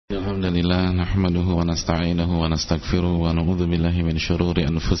Alhamdulillah nahmaduhu wa nasta'inuhu wa nastaghfiruhu wa na'udzu billahi min syururi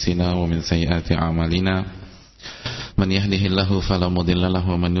anfusina wa min sayyiati a'malina. Man yahdihillahu fala mudilla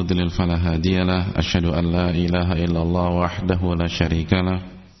lahu wa man yudlil fala hadiyalah. Asyhadu an la ilaha illallah wahdahu la syarikalah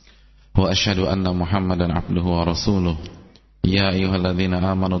wa asyhadu anna Muhammadan abduhu wa rasuluh. Ya ayyuhalladzina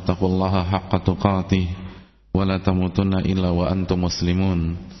amanu taqullaha haqqa tuqatih wa la tamutunna illa wa antum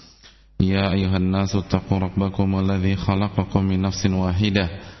muslimun. Ya ayyuhan nasu taqu rabbakum alladzi khalaqakum min nafsin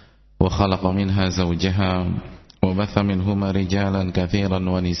wahidah wa khalaqa minha zawjaha wa batha minhuma rijalan katsiran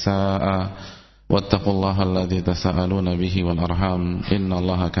wa nisaa'a wattaqullaha alladzi tasaaluna bihi wal arham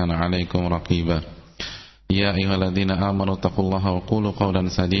innallaha kana 'alaikum raqiba. Ya ayyuhalladzina amanu taqullaha wa qulu qawlan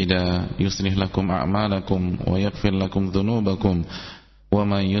sadida yuslih lakum a'malakum wa yaghfir lakum dhunubakum wa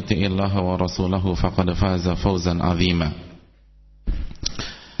man yuti'illaha wa rasulahu faqad faza fawzan 'azima.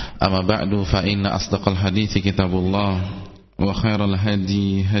 Amma ba'du fa inna asdaqal hadithi kitabullah wa khairal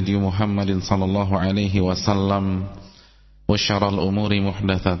hadi hadi Muhammadin sallallahu alaihi wasallam wa syarrul umuri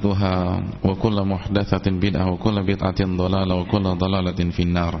muhdatsatuha wa kullu muhdatsatin bid'ah wa kullu bid'atin dhalalah wa kullu dhalalatin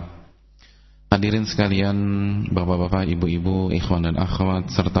finnar. Hadirin sekalian, bapak-bapak, ibu-ibu, ikhwan dan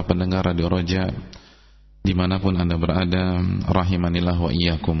akhwat serta pendengar Radio Roja dimanapun Anda berada, rahimanillah wa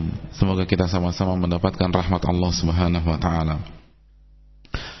iyyakum. Semoga kita sama-sama mendapatkan rahmat Allah Subhanahu wa taala.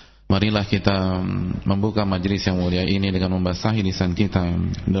 Marilah kita membuka majlis yang mulia ini dengan membasahi lisan kita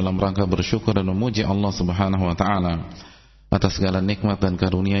dalam rangka bersyukur dan memuji Allah Subhanahu wa taala atas segala nikmat dan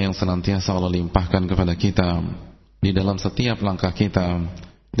karunia yang senantiasa Allah limpahkan kepada kita di dalam setiap langkah kita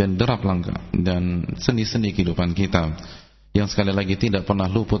dan derap langkah dan sendi-sendi kehidupan kita, yang sekali lagi tidak pernah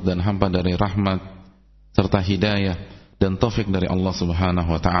luput dan hampa dari rahmat serta hidayah dan taufik dari Allah Subhanahu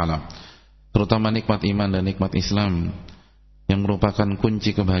wa taala, terutama nikmat iman dan nikmat Islam yang merupakan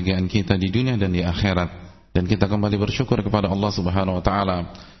kunci kebahagiaan kita di dunia dan di akhirat. Dan kita kembali bersyukur kepada Allah Subhanahu wa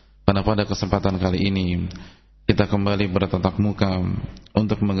taala karena pada kesempatan kali ini kita kembali bertatap muka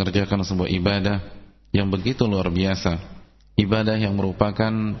untuk mengerjakan sebuah ibadah yang begitu luar biasa, ibadah yang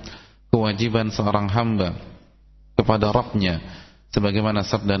merupakan kewajiban seorang hamba kepada Rabb-Nya, sebagaimana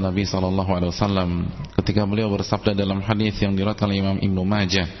sabda Nabi SAW ketika beliau bersabda dalam hadis yang diriwayatkan oleh Imam Ibnu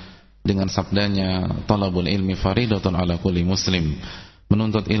Majah dengan sabdanya, talabul ilmi faridatun ala kulli muslim.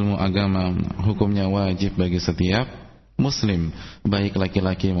 Menuntut ilmu agama hukumnya wajib bagi setiap muslim, baik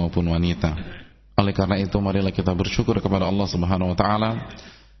laki-laki maupun wanita. Oleh karena itu, marilah kita bersyukur kepada Allah Subhanahu wa taala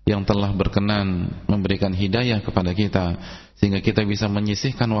yang telah berkenan memberikan hidayah kepada kita sehingga kita bisa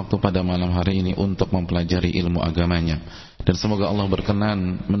menyisihkan waktu pada malam hari ini untuk mempelajari ilmu agamanya. Dan semoga Allah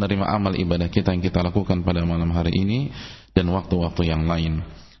berkenan menerima amal ibadah kita yang kita lakukan pada malam hari ini dan waktu-waktu yang lain.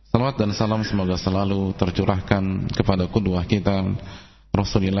 Salawat dan salam semoga selalu tercurahkan kepada qudwah kita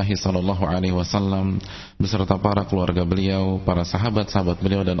Rasulullah sallallahu alaihi wasallam beserta para keluarga beliau, para sahabat-sahabat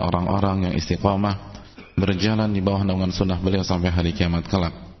beliau dan orang-orang yang istiqamah berjalan di bawah naungan sunnah beliau sampai hari kiamat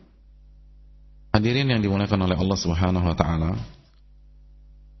kelak. Hadirin yang dimuliakan oleh Allah Subhanahu wa taala,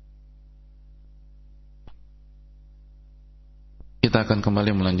 kita akan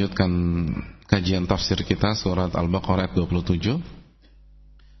kembali melanjutkan kajian tafsir kita surat Al-Baqarah ayat 27.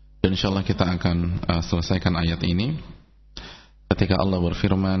 Dan insyaallah kita akan selesaikan ayat ini ketika Allah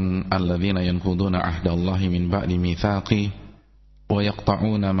berfirman, alladzina yanquduna ahdallahi min ba'di mitsaqi wa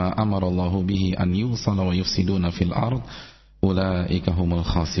yaqta'una ma amara Allahu bihi an yusala wa yufsiduna fil ard ulaika humul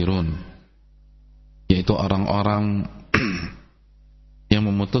khasirun. Yaitu orang-orang yang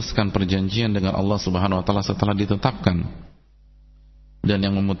memutuskan perjanjian dengan Allah Subhanahu wa taala setelah ditetapkan dan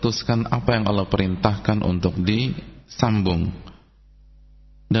yang memutuskan apa yang Allah perintahkan untuk disambung.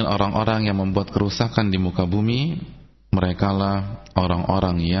 Dan orang-orang yang membuat kerusakan di muka bumi, merekalah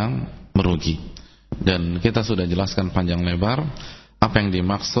orang-orang yang merugi. Dan kita sudah jelaskan panjang lebar apa yang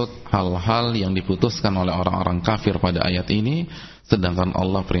dimaksud hal-hal yang diputuskan oleh orang-orang kafir pada ayat ini, sedangkan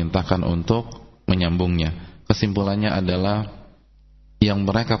Allah perintahkan untuk menyambungnya. Kesimpulannya adalah yang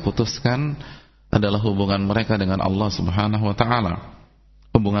mereka putuskan adalah hubungan mereka dengan Allah Subhanahu wa taala,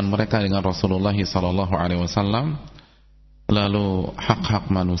 hubungan mereka dengan Rasulullah sallallahu alaihi wasallam, lalu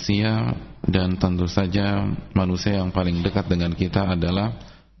hak-hak manusia, dan tentu saja manusia yang paling dekat dengan kita adalah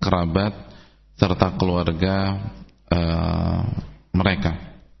kerabat serta keluarga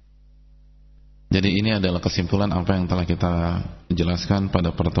mereka. Jadi ini adalah kesimpulan apa yang telah kita jelaskan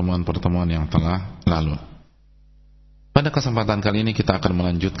pada pertemuan-pertemuan yang telah lalu. Pada kesempatan kali ini kita akan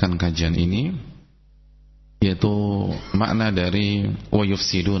melanjutkan kajian ini, yaitu makna dari wa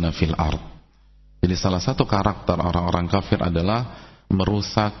yufsiduna fil ard. Jadi salah satu karakter orang-orang kafir adalah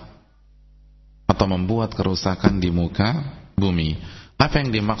merusak atau membuat kerusakan di muka bumi. Apa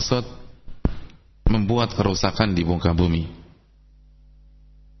yang dimaksud membuat kerusakan di muka bumi?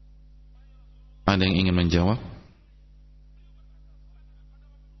 Ada yang ingin menjawab?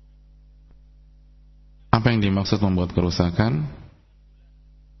 Apa yang dimaksud membuat kerusakan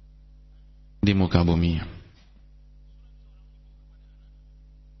di muka bumi?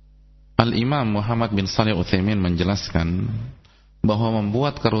 Al-Imam Muhammad bin Shalih Utsaimin menjelaskan bahwa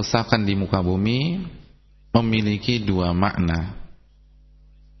membuat kerusakan di muka bumi memiliki dua makna.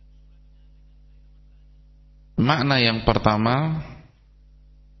 Makna yang pertama,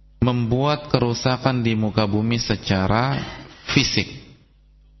 membuat kerusakan di muka bumi secara fisik.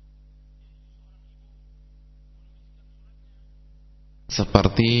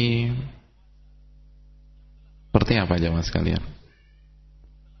 Seperti apa jemaah sekalian?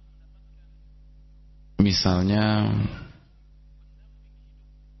 Misalnya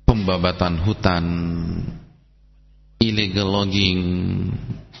pembabatan hutan, illegal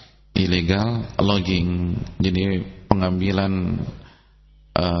logging, jadi pengambilan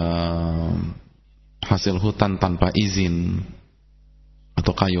hasil hutan tanpa izin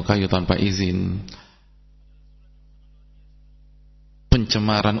atau kayu-kayu tanpa izin,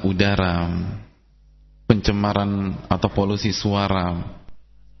 pencemaran udara, pencemaran atau polusi suara,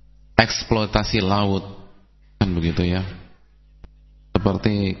 eksploitasi laut, kan begitu ya.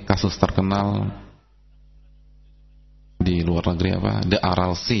 Seperti kasus terkenal di luar negeri The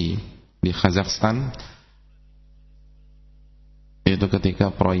Aral Sea di Kazakhstan, itu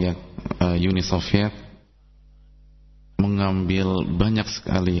ketika proyek Uni Soviet mengambil banyak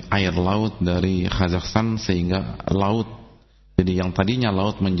sekali air laut dari Kazakhstan, sehingga laut, jadi yang tadinya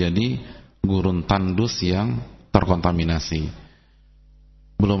laut menjadi gurun tandus yang terkontaminasi.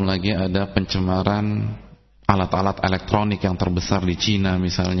 Belum lagi ada pencemaran alat-alat elektronik yang terbesar di Cina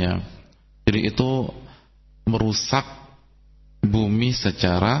misalnya. Jadi itu merusak bumi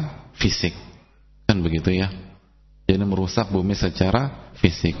secara fisik, kan begitu ya. Jadi merusak bumi secara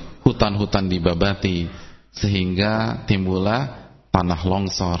fisik. Hutan-hutan dibabati sehingga timbullah tanah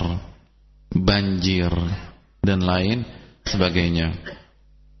longsor, banjir, dan lain sebagainya.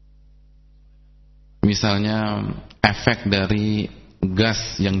 Misalnya efek dari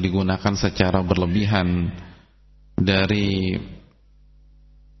gas yang digunakan secara berlebihan dari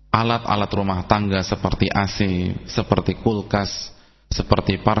alat-alat rumah tangga seperti AC, seperti kulkas,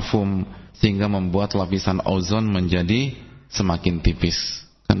 seperti parfum, sehingga membuat lapisan ozon menjadi semakin tipis,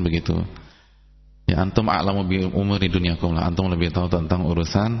 kan begitu ya. Antum a'lamu bi umuri dunyakum lah, antum lebih tahu tentang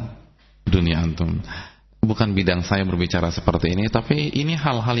urusan dunia antum. Bukan bidang saya berbicara seperti ini, tapi ini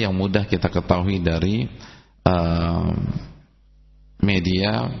hal-hal yang mudah kita ketahui dari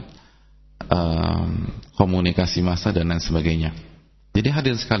media komunikasi massa dan lain sebagainya. Jadi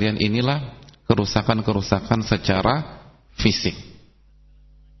hadirin sekalian, inilah kerusakan-kerusakan secara fisik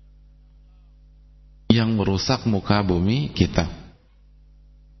yang merusak muka bumi kita.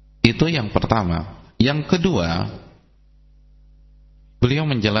 Itu yang pertama. Yang kedua, beliau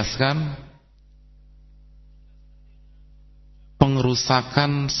menjelaskan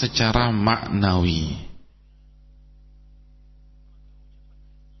pengerusakan secara maknawi.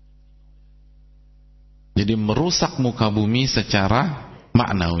 Jadi merusak muka bumi secara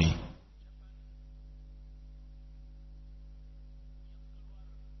maknawi.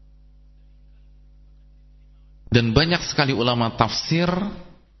 Dan banyak sekali ulama tafsir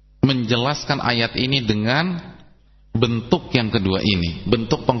menjelaskan ayat ini dengan bentuk yang kedua ini,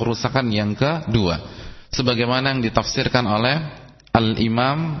 bentuk pengerusakan yang kedua, sebagaimana yang ditafsirkan oleh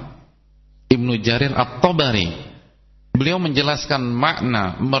Al-Imam Ibnu Jarir At-Tabari. Beliau menjelaskan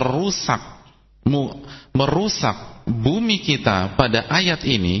makna merusak bumi kita pada ayat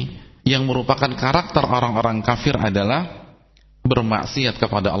ini, yang merupakan karakter orang-orang kafir adalah bermaksiat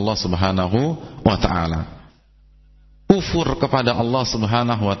kepada Allah Subhanahu wa ta'ala, kufur kepada Allah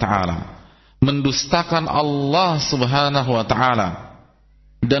Subhanahu wa ta'ala, mendustakan Allah Subhanahu wa ta'ala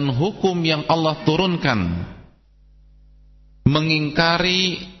dan hukum yang Allah turunkan,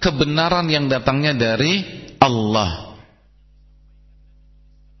 mengingkari kebenaran yang datangnya dari Allah.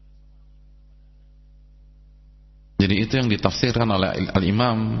 Jadi itu yang ditafsirkan oleh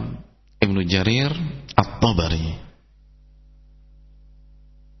Al-Imam Ibnu Jarir At-Tabari.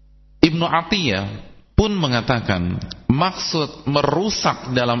 Ibnu Atiyah pun mengatakan maksud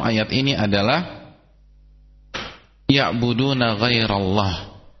merusak dalam ayat ini adalah ya'buduna ghairallah,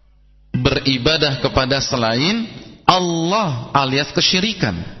 beribadah kepada selain Allah alias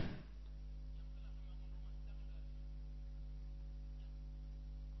kesyirikan.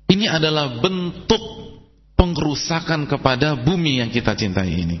 Ini adalah bentuk pengrusakan kepada bumi yang kita cintai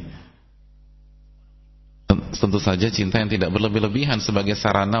ini. Tentu saja cinta yang tidak berlebih-lebihan sebagai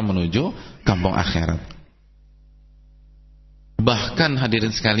sarana menuju kampung akhirat. Bahkan hadirin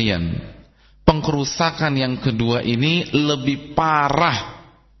sekalian, pengkerusakan yang kedua ini lebih parah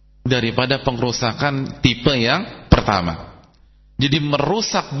daripada pengkerusakan tipe yang pertama. Jadi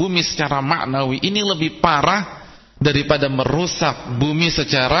merusak bumi secara maknawi ini lebih parah daripada merusak bumi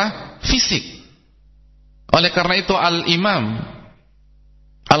secara fisik. Oleh karena itu Al-Imam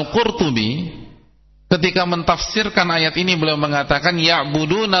Al-Qurtubi ketika mentafsirkan ayat ini beliau mengatakan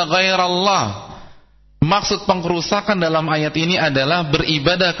ya'buduna ghairallah. Maksud pengkerusakan dalam ayat ini adalah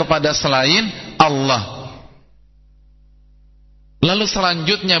beribadah kepada selain Allah. Lalu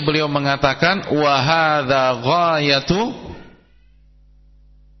selanjutnya beliau mengatakan wa hadza ghayatu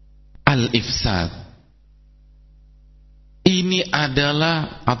al-ifsad. Ini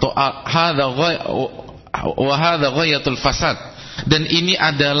adalah atau wa hadza ghayatul fasad, dan ini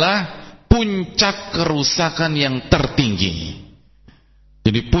adalah puncak kerusakan yang tertinggi.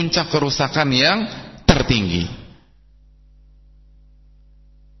 Jadi puncak kerusakan yang tertinggi.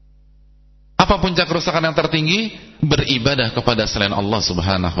 Apa puncak kerusakan yang tertinggi? Beribadah kepada selain Allah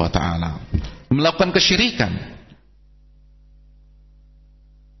Subhanahu wa taala. Melakukan kesyirikan.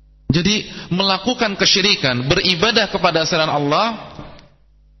 Jadi melakukan kesyirikan, beribadah kepada selain Allah,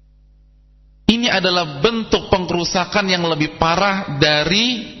 ini adalah bentuk pengkerusakan yang lebih parah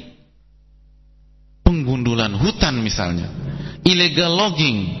dari penggundulan hutan misalnya, illegal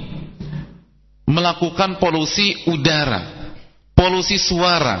logging, melakukan polusi udara, polusi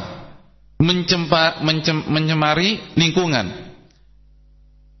suara, mencemari lingkungan,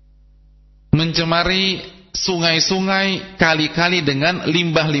 mencemari sungai-sungai, kali-kali dengan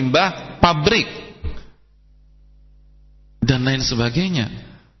limbah-limbah pabrik dan lain sebagainya.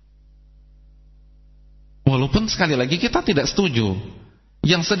 Walaupun sekali lagi kita tidak setuju.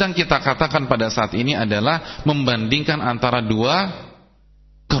 Yang sedang kita katakan pada saat ini adalah membandingkan antara dua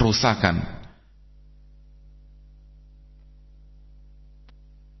kerusakan.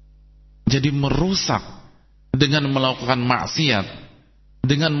 Jadi merusak dengan melakukan maksiat,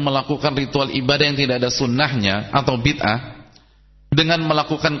 dengan melakukan ritual ibadah yang tidak ada sunnahnya atau bid'ah, dengan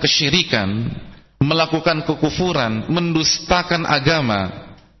melakukan kesyirikan, melakukan kekufuran, mendustakan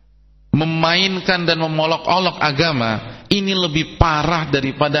agama, memainkan dan memolok-olok agama, ini lebih parah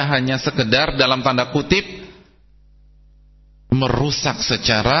daripada hanya sekedar dalam tanda kutip merusak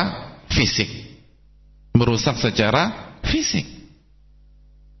secara fisik. Merusak secara fisik.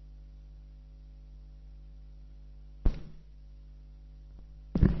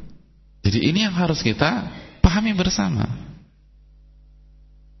 Jadi ini yang harus kita pahami bersama.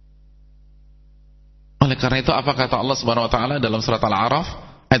 Oleh karena itu apa kata Allah Subhanahu wa taala dalam surat Al-A'raf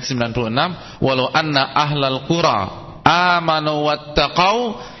ayat 96, walau anna ahlal qura amanu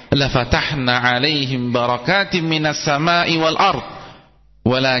wattaqau lafatahna alaihim barakatim minas sama'i wal ard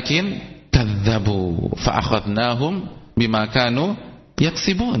walakin kadzdzabu fa'akhadnahum bima kanu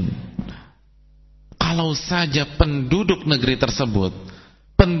yaksibun. Kalau saja penduduk negeri tersebut,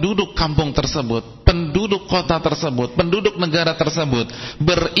 penduduk kampung tersebut, penduduk kota tersebut, penduduk negara tersebut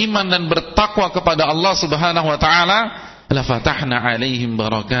beriman dan bertakwa kepada Allah Subhanahu wa taala, lafatahna alaihim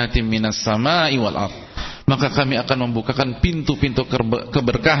barakatim minas sama'i wal ard, maka kami akan membukakan pintu-pintu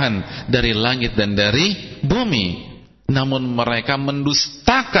keberkahan dari langit dan dari bumi. Namun mereka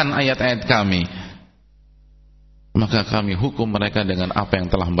mendustakan ayat-ayat kami, maka kami hukum mereka dengan apa yang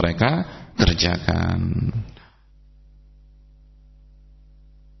telah mereka kerjakan.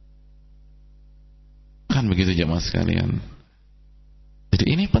 Kan begitu jemaah sekalian. Jadi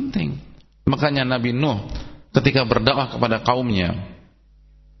ini penting. Makanya Nabi Nuh ketika berdakwah kepada kaumnya,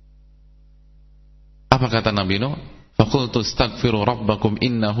 apa kata Nabi Nuh? Faqultu astaghfiru rabbakum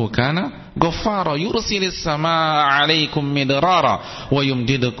innahu kana ghaffara yursilis samaa'a 'alaikum midrara wa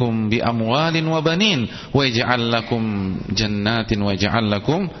yumdidukum bi amwalin wa banin wa yaj'al lakum jannatin wa yaj'al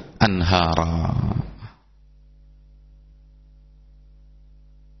lakum anhara.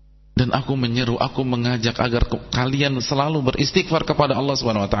 Dan aku menyeru, aku mengajak agar kalian selalu beristighfar kepada Allah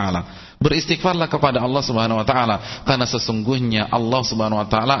Subhanahu wa taala. Beristighfarlah kepada Allah Subhanahu wa taala, karena sesungguhnya Allah Subhanahu wa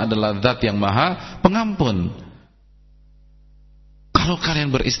taala adalah zat yang Maha Pengampun. Kalau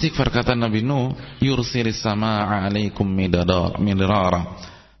kalian beristighfar, kata Nabi Nuh, yursilis samaa'a 'alaikum midrara,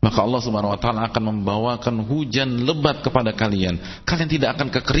 maka Allah Subhanahu wa taala akan membawakan hujan lebat kepada kalian. Kalian tidak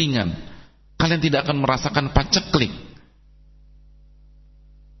akan kekeringan. Kalian tidak akan merasakan paceklik.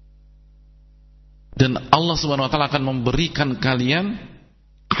 Dan Allah Subhanahu wa taala akan memberikan kalian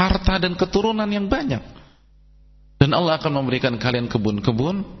harta dan keturunan yang banyak. Dan Allah akan memberikan kalian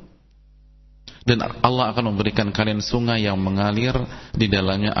kebun-kebun, dan Allah akan memberikan kalian sungai yang mengalir di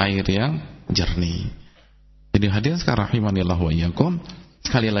dalamnya air yang jernih. Jadi hadirin sekalian rahimanillah wa iyyakum,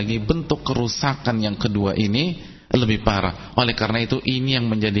 sekali lagi bentuk kerusakan yang kedua ini lebih parah. Oleh karena itu ini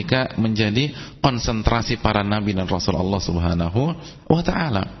yang menjadi konsentrasi para nabi dan rasul Allah Subhanahu wa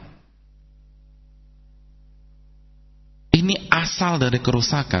taala. Ini asal dari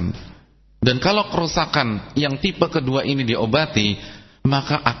kerusakan. Dan kalau kerusakan yang tipe kedua ini diobati,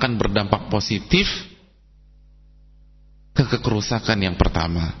 maka akan berdampak positif ke kerusakan yang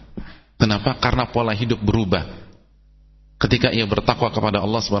pertama. Kenapa? Karena pola hidup berubah. Ketika ia bertakwa kepada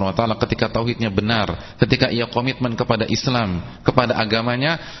Allah Subhanahu wa taala, ketika tauhidnya benar, ketika ia komitmen kepada Islam, kepada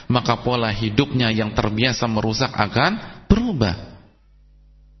agamanya, maka pola hidupnya yang terbiasa merusak akan berubah.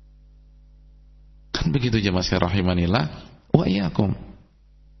 Kan begitu jemaah sekalian rahimanillah wa iyyakum.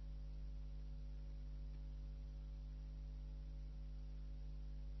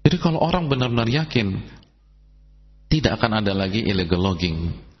 Jadi kalau orang benar-benar yakin tidak akan ada lagi illegal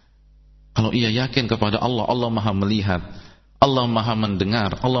logging. Kalau ia yakin kepada Allah, Allah Maha melihat, Allah Maha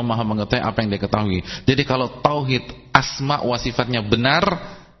mendengar, Allah Maha mengetahui apa yang dia ketahui. Jadi kalau tauhid asma wa sifatnya benar,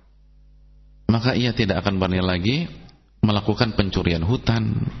 maka ia tidak akan berani lagi melakukan pencurian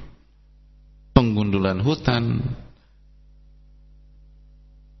hutan, penggundulan hutan.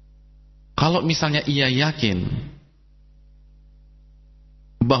 Kalau misalnya ia yakin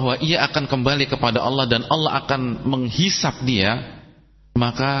bahwa ia akan kembali kepada Allah dan Allah akan menghisap dia,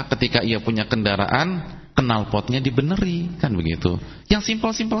 maka ketika ia punya kendaraan, knalpotnya dibeneri, kan begitu. Yang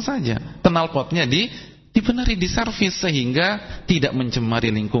simpel-simpel saja, knalpotnya dibeneri, diservis, sehingga tidak mencemari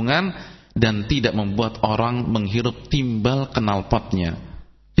lingkungan dan tidak membuat orang menghirup timbal knalpotnya.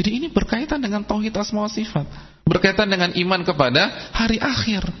 Jadi ini berkaitan dengan tauhid asma wa sifat, berkaitan dengan iman kepada hari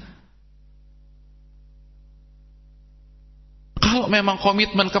akhir. Kalau memang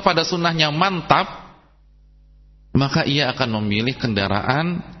komitmen kepada sunnahnya mantap, maka ia akan memilih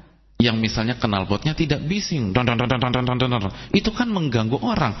kendaraan yang misalnya knalpotnya tidak bising. Itu kan mengganggu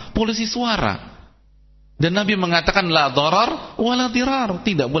orang, polusi suara. Dan Nabi mengatakan la dharar wala dirar,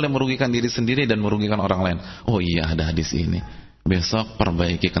 tidak boleh merugikan diri sendiri dan merugikan orang lain. Oh iya, ada hadis ini. Besok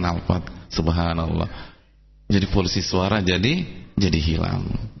perbaiki knalpot. Subhanallah. Jadi polusi suara jadi hilang.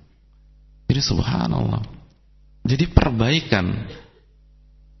 Jadi subhanallah. Jadi perbaikan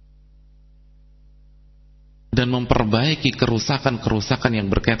dan memperbaiki kerusakan-kerusakan yang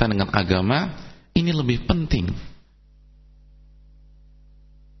berkaitan dengan agama ini lebih penting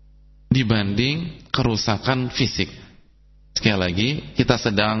dibanding kerusakan fisik. Sekali lagi, kita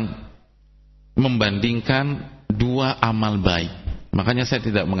sedang membandingkan dua amal baik. Makanya saya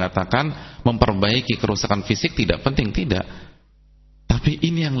tidak mengatakan memperbaiki kerusakan fisik tidak penting, tidak. Tapi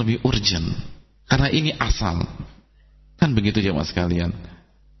ini yang lebih urgent, karena ini asal. Kan begitu jemaah sekalian.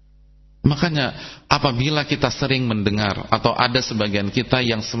 Makanya apabila kita sering mendengar atau ada sebagian kita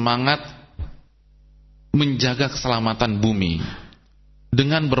yang semangat menjaga keselamatan bumi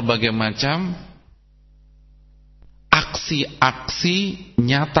dengan berbagai macam aksi-aksi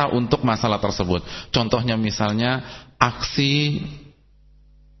nyata untuk masalah tersebut. Contohnya misalnya aksi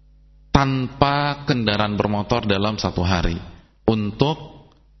tanpa kendaraan bermotor dalam satu hari untuk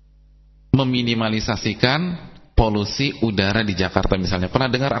meminimalisasikan polusi udara di Jakarta misalnya. Pernah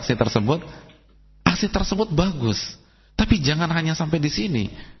dengar aksi tersebut? Aksi tersebut bagus, tapi jangan hanya sampai di sini.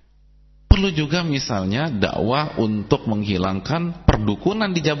 Perlu juga misalnya dakwah untuk menghilangkan perdukunan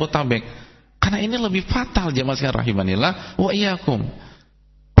di Jabotabek, karena ini lebih fatal jemaah sekalian rahimanillah wa iyyakum.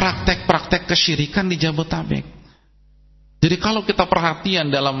 Praktek-praktek kesyirikan di Jabotabek. Jadi kalau kita perhatian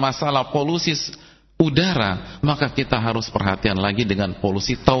dalam masalah polusi udara, maka kita harus perhatian lagi dengan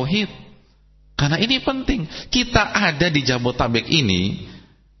polusi tauhid. Karena ini penting. Kita ada di Jabotabek ini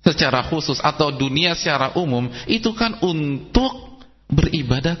secara khusus atau dunia secara umum, itu kan untuk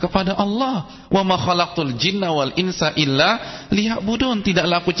beribadah kepada Allah. Wa ma khalaqtul jinna wal insa illa liya'budun.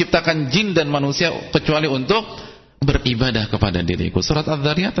 Tidaklah aku ciptakan jin dan manusia kecuali untuk beribadah kepada diriku. Surat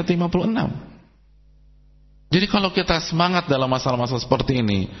Az-Zariyat 56. Jadi kalau kita semangat dalam masalah-masalah seperti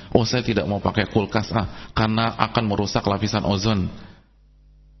ini, oh saya tidak mau pakai kulkas karena akan merusak lapisan ozon.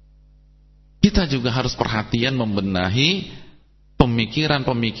 Kita juga harus perhatian membenahi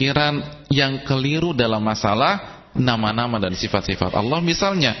pemikiran-pemikiran yang keliru dalam masalah nama-nama dan sifat-sifat Allah.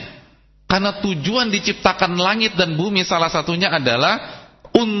 Misalnya, karena tujuan diciptakan langit dan bumi salah satunya adalah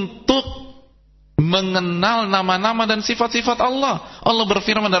untuk mengenal nama-nama dan sifat-sifat Allah. Allah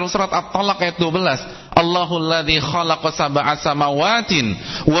berfirman dalam surat At-Talaq ayat 12, Allahul ladzi khalaqa sab'a samawatin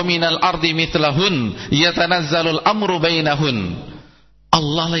wa minal ardi mithlahun yatanazzalul amru bainahun.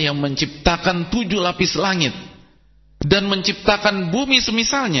 Allah lah yang menciptakan 7 lapis langit dan menciptakan bumi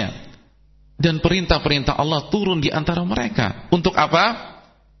semisalnya, dan perintah-perintah Allah turun di antara mereka. Untuk apa?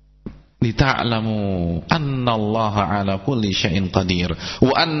 lita'lamu annallaha ala kulli syai'in qadir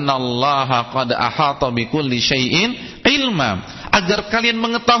wa annallaha qad ahata bi kulli syai'in ilma, agar kalian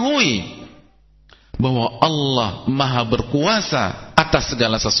mengetahui bahwa Allah Maha berkuasa atas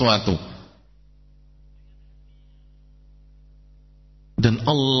segala sesuatu dan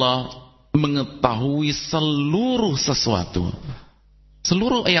Allah mengetahui seluruh sesuatu.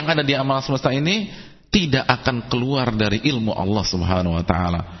 Seluruh yang ada di alam semesta ini tidak akan keluar dari ilmu Allah Subhanahu wa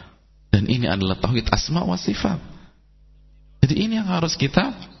taala. Dan ini adalah tauhid asma wa sifat. Jadi ini yang harus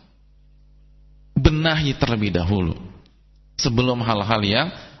kita benahi terlebih dahulu sebelum hal-hal yang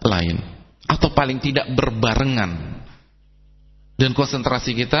lain, atau paling tidak berbarengan. Dan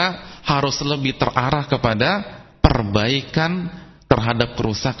konsentrasi kita harus lebih terarah kepada perbaikan terhadap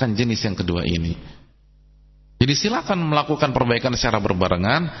kerusakan jenis yang kedua ini. Jadi silakan melakukan perbaikan secara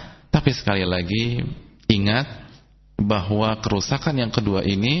berbarengan, tapi sekali lagi ingat bahwa kerusakan yang kedua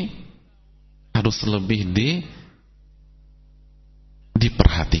ini harus lebih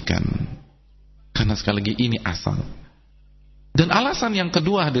diperhatikan, karena sekali lagi ini asal. Dan alasan yang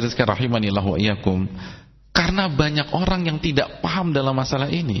kedua, hadirin sekalian rahimanillah wa iyyakum, karena banyak orang yang tidak paham dalam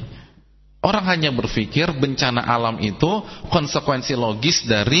masalah ini. Orang hanya berpikir bencana alam itu konsekuensi logis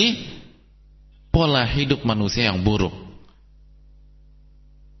dari pola hidup manusia yang buruk.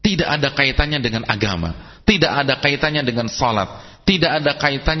 Tidak ada kaitannya dengan agama, tidak ada kaitannya dengan salat, tidak ada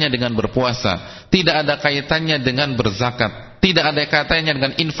kaitannya dengan berpuasa, tidak ada kaitannya dengan berzakat, tidak ada kaitannya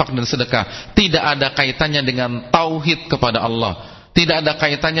dengan infak dan sedekah, tidak ada kaitannya dengan tauhid kepada Allah, tidak ada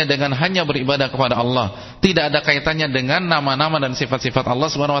kaitannya dengan hanya beribadah kepada Allah, tidak ada kaitannya dengan nama-nama dan sifat-sifat Allah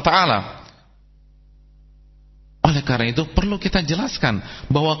Subhanahu wa taala. Oleh karena itu perlu kita jelaskan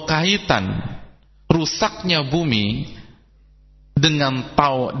bahwa kaitan rusaknya bumi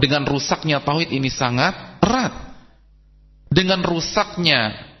dengan rusaknya tauhid ini sangat erat. Dengan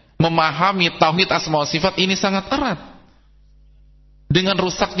rusaknya memahami tauhid asma wa sifat ini sangat erat. Dengan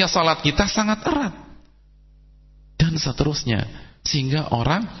rusaknya salat kita sangat erat. Dan seterusnya, sehingga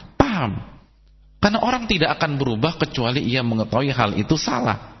orang paham. Karena orang tidak akan berubah kecuali ia mengetahui hal itu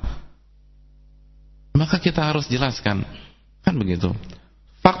salah. Maka kita harus jelaskan, kan begitu.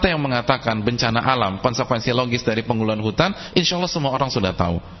 Fakta yang mengatakan bencana alam, konsekuensi logis dari pengguluan hutan, insya Allah semua orang sudah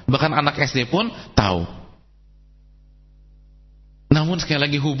tahu. Bahkan anak SD pun tahu. Namun sekali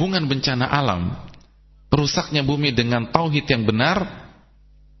lagi hubungan bencana alam, rusaknya bumi dengan tauhid yang benar,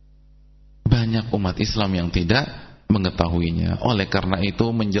 banyak umat Islam yang tidak mengetahuinya. Oleh karena itu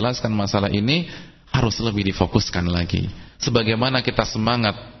menjelaskan masalah ini harus lebih difokuskan lagi. Sebagaimana kita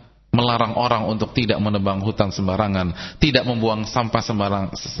semangat melarang orang untuk tidak menebang hutan sembarangan, tidak membuang sampah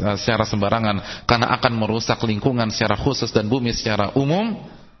secara sembarangan karena akan merusak lingkungan secara khusus dan bumi secara umum,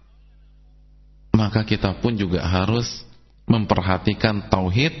 maka kita pun juga harus memperhatikan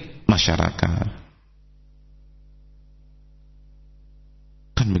tauhid masyarakat.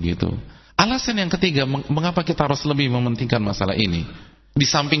 Kan begitu. Alasan yang ketiga, mengapa kita harus lebih mementingkan masalah ini? Di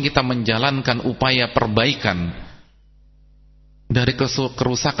samping kita menjalankan upaya perbaikan dari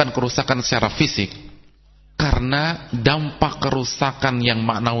kerusakan-kerusakan secara fisik, karena dampak kerusakan yang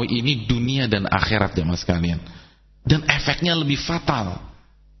maknawi ini dunia dan akhirat jemaah sekalian, dan efeknya lebih fatal.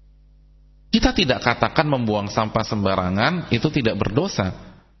 Kita tidak katakan membuang sampah sembarangan itu tidak berdosa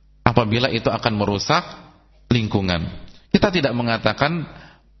apabila itu akan merusak lingkungan. Kita tidak mengatakan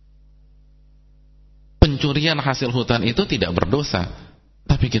pencurian hasil hutan itu tidak berdosa,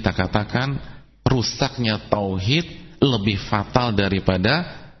 tapi kita katakan rusaknya tauhid lebih fatal daripada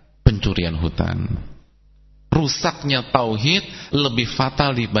pencurian hutan. Rusaknya tauhid lebih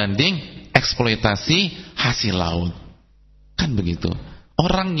fatal dibanding eksploitasi hasil laut. Kan begitu.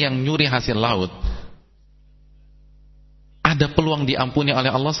 Orang yang nyuri hasil laut ada peluang diampuni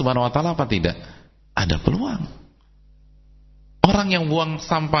oleh Allah Subhanahu wa taala apa tidak? Ada peluang. Orang yang buang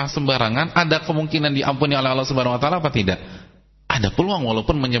sampah sembarangan ada kemungkinan diampuni oleh Allah Subhanahu wa taala apa tidak? Ada peluang,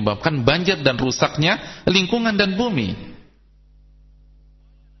 walaupun menyebabkan banjir dan rusaknya lingkungan dan bumi.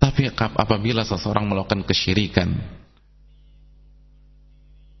 Tapi apabila seseorang melakukan kesyirikan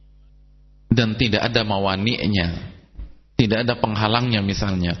dan tidak ada mawani'nya, tidak ada penghalangnya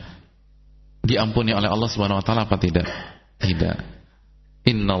misalnya, diampuni oleh Allah Subhanahu wa taala apa tidak? Tidak.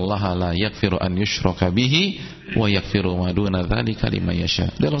 Innallaha la yaghfiru an yushraka bihi wa yaghfiru ma duna dzalika liman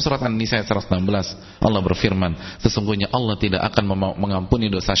yasha. Dalam surat An-Nisa ayat 116 Allah berfirman, sesungguhnya Allah tidak akan mengampuni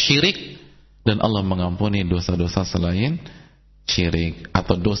dosa syirik, dan Allah mengampuni dosa-dosa selain syirik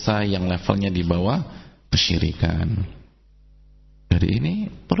atau dosa yang levelnya di bawah kesyirikan. Jadi ini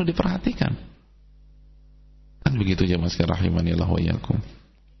perlu diperhatikan. Kan begitu jemaah sekalian rahimanillah wa iyyakum.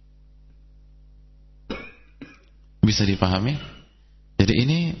 Bisa dipahami? Jadi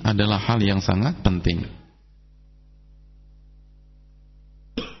ini adalah hal yang sangat penting.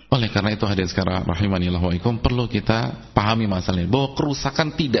 Oleh karena itu hadirin sekalian rahimanillah wa ikum, perlu kita pahami masalah ini, bahwa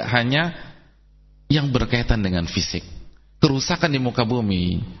kerusakan tidak hanya yang berkaitan dengan fisik. Kerusakan di muka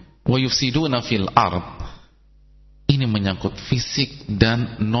bumi, wa yufsiduna fil ard, ini menyangkut fisik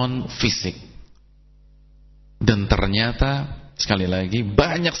dan non fisik. Dan ternyata sekali lagi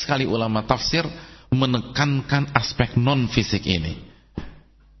banyak sekali ulama tafsir menekankan aspek non fisik ini.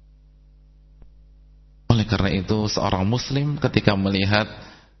 Oleh karena itu seorang muslim ketika melihat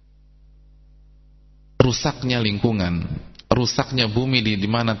rusaknya lingkungan, rusaknya bumi di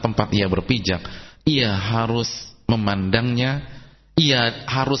mana tempat ia berpijak, ia harus memandangnya, ia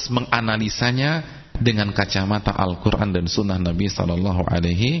harus menganalisanya dengan kacamata Al-Quran dan Sunnah Nabi Sallallahu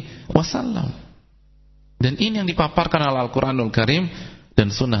Alaihi Wasallam. Dan ini yang dipaparkan oleh Al-Quranul Karim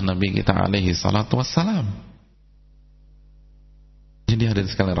dan Sunnah Nabi kita Alaihi Salatu Wassalam. Jadi hadirin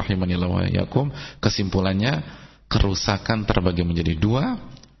sekalian rahimanillah wa iyyakum, kesimpulannya kerusakan terbagi menjadi dua,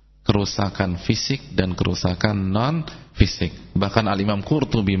 kerusakan fisik dan kerusakan non fisik. Bahkan Al-Imam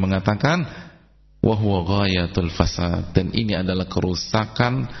Qurtubi mengatakan wa huwa ghayatul fasad, dan ini adalah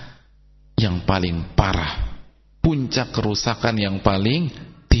kerusakan yang paling parah, puncak kerusakan yang paling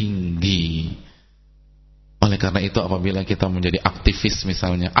tinggi. Oleh karena itu apabila kita menjadi aktivis,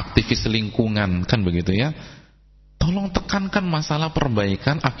 misalnya aktivis lingkungan, kan begitu ya, tolong tekankan masalah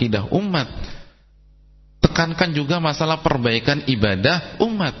perbaikan akidah umat, tekankan juga masalah perbaikan ibadah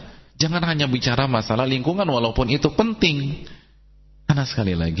umat. Jangan hanya bicara masalah lingkungan walaupun itu penting. Karena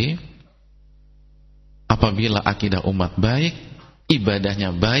sekali lagi, apabila akidah umat baik,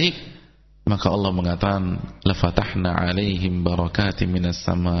 ibadahnya baik, maka Allah mengatakan la fatahna 'alaihim barakatim minas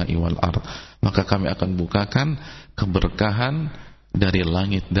sama'i wal ard. Maka kami akan bukakan keberkahan dari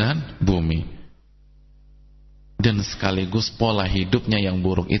langit dan bumi. Dan sekaligus pola hidupnya yang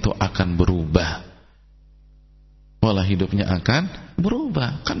buruk itu akan berubah. Pola hidupnya akan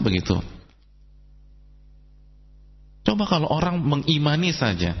berubah, kan begitu. Coba kalau orang mengimani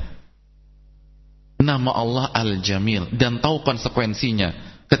saja nama Allah Al-Jamil dan tahu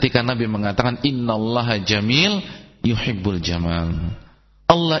konsekuensinya ketika Nabi mengatakan innallaha jamil yuhibbul jamal.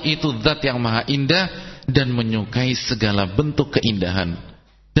 Allah itu zat yang maha indah dan menyukai segala bentuk keindahan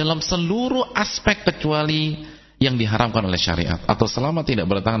dalam seluruh aspek kecuali yang diharamkan oleh syariat atau selama tidak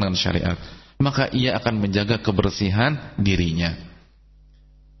bertentangan dengan syariat, maka ia akan menjaga kebersihan dirinya.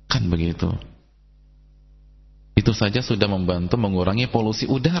 Kan begitu. Itu saja sudah membantu mengurangi polusi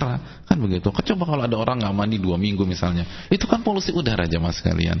udara, kan begitu. Coba kalau ada orang nggak mandi 2 minggu misalnya, itu kan polusi udara jemaah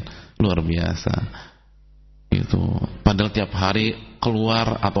sekalian, luar biasa. Itu padahal tiap hari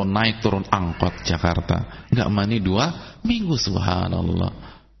keluar atau naik turun angkot Jakarta, nggak mandi 2 minggu, subhanallah,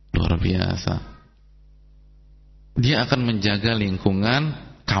 luar biasa. Dia akan menjaga lingkungan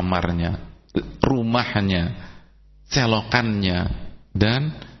kamarnya, rumahnya, selokannya,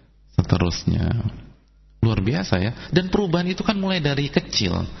 dan seterusnya. Luar biasa ya. Dan perubahan itu kan mulai dari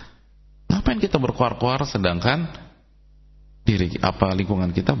kecil. Ngapain kita berkuar-kuar sedangkan lingkungan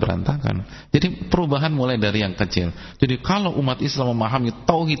kita berantakan. Jadi perubahan mulai dari yang kecil. Jadi kalau umat Islam memahami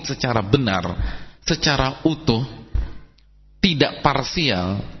tauhid secara benar, secara utuh, tidak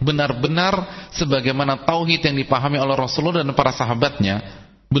parsial, benar-benar sebagaimana tauhid yang dipahami oleh Rasulullah dan para sahabatnya,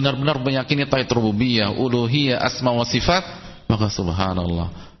 benar-benar meyakini tauhid rububiyah, uluhiyah, asma wa sifat, maka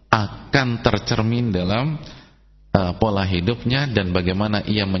subhanallah akan tercermin dalam pola hidupnya dan bagaimana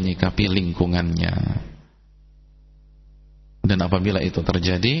ia menyikapi lingkungannya. Dan apabila itu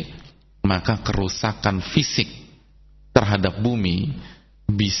terjadi, maka kerusakan fisik terhadap bumi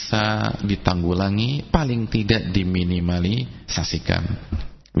bisa ditanggulangi, paling tidak diminimalisasikan.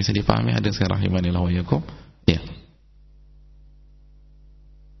 Bisa dipahami hadirin sekalian rahimanillah wa iyyakum? Ya.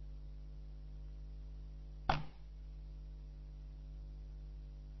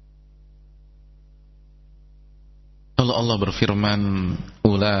 Allah berfirman,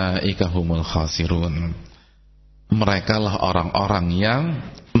 ulaika humul khasirun. Merekalah orang-orang yang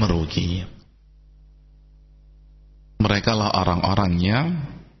merugi. Merekalah orang-orang yang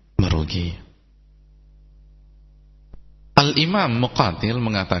merugi. Al-Imam Muqatil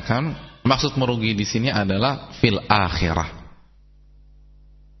mengatakan maksud merugi di sini adalah fil akhirah.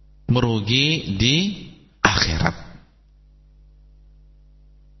 Merugi di akhirat.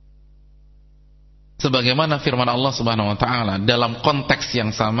 Sebagaimana firman Allah Subhanahu wa taala dalam konteks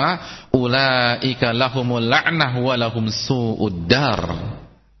yang sama, ulaika lahumul la'nah wa lahum su'ud dar.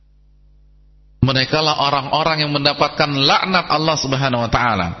 Mereka lah orang-orang yang mendapatkan laknat Allah Subhanahu wa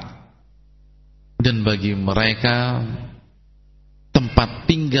taala. Dan bagi mereka tempat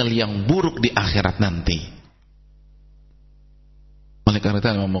tinggal yang buruk di akhirat nanti. Oleh karena itu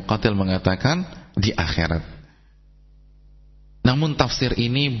Imam Muqatil mengatakan di akhirat. Namun tafsir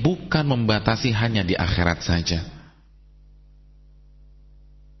ini bukan membatasi hanya di akhirat saja.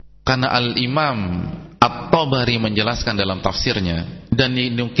 Karena Al-Imam At-Tabari menjelaskan dalam tafsirnya, dan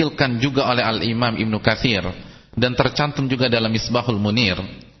dinukilkan juga oleh Al-Imam Ibnu Katsir, dan tercantum juga dalam Mishbahul Muniir,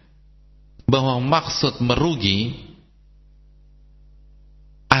 bahwa maksud merugi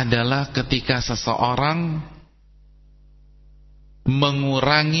adalah ketika seseorang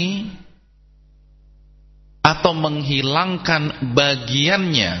mengurangi atau menghilangkan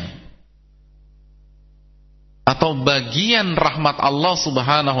bagiannya atau bagian rahmat Allah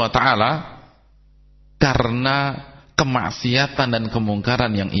Subhanahu wa taala karena kemaksiatan dan kemungkaran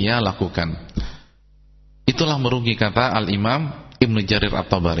yang ia lakukan. Itulah merugi, kata Al-Imam Ibnu Jarir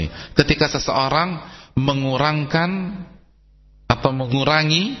At-Tabari. Ketika seseorang mengurangkan atau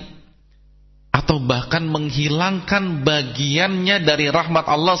mengurangi atau bahkan menghilangkan bagiannya dari rahmat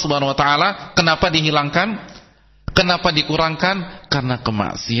Allah Subhanahu wa taala. Kenapa dihilangkan? Kenapa dikurangkan? Karena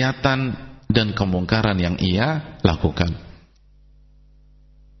kemaksiatan dan kemungkaran yang ia lakukan.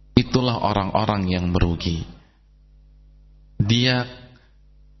 Itulah orang-orang yang merugi. Dia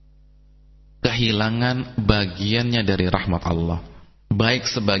kehilangan bagiannya dari rahmat Allah, baik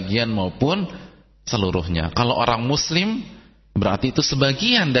sebagian maupun seluruhnya. Kalau orang muslim, berarti itu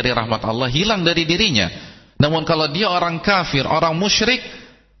sebagian dari rahmat Allah hilang dari dirinya. Namun kalau dia orang kafir, orang musyrik,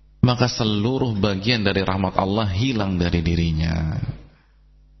 maka seluruh bagian dari rahmat Allah hilang dari dirinya,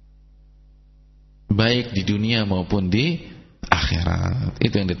 baik di dunia maupun di akhirat.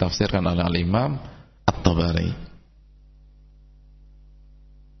 Itu yang ditafsirkan oleh Al-Imam At-Tabari.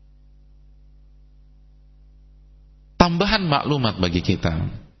 Tambahan maklumat bagi kita,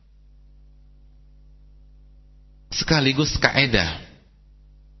 sekaligus kaedah,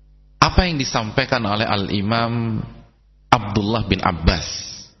 apa yang disampaikan oleh Al-Imam Abdullah bin Abbas.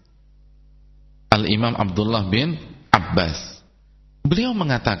 Al-Imam Abdullah bin Abbas, beliau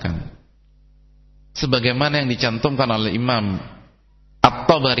mengatakan, sebagaimana yang dicantumkan oleh Imam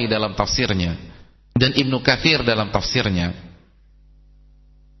At-Tabari dalam tafsirnya dan Ibnu Katsir dalam tafsirnya,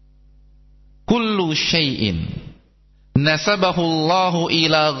 kullu syai'in nasabahu Allahu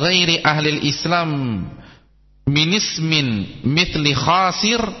ila ghairi ahli al-Islam min ismin mithli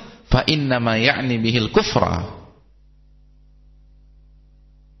khasir fa innama ya'ni bihil kufra.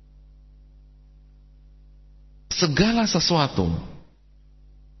 Segala sesuatu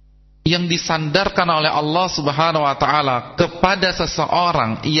yang disandarkan oleh Allah Subhanahu wa taala kepada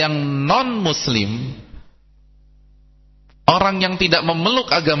seseorang yang non muslim, orang yang tidak memeluk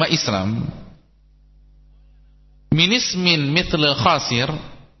agama Islam, minismin mithl khasir,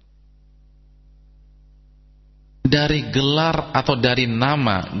 dari gelar atau dari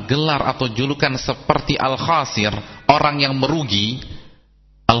nama, gelar atau julukan seperti al-khasir, orang yang merugi,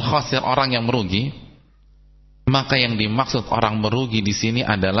 al-khasir orang yang merugi, maka yang dimaksud orang merugi di sini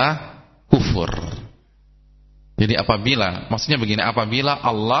adalah kufur. Jadi apabila, maksudnya begini, apabila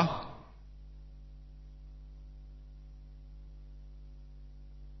Allah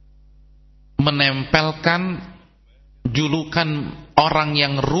menempelkan julukan orang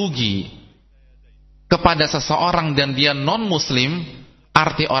yang rugi kepada seseorang dan dia non muslim,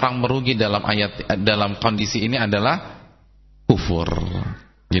 arti orang merugi dalam ayat, dalam kondisi ini adalah kufur.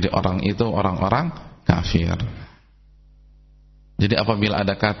 Jadi orang itu orang-orang kafir. Jadi apabila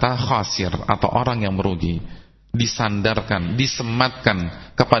ada kata khasir atau orang yang merugi disandarkan,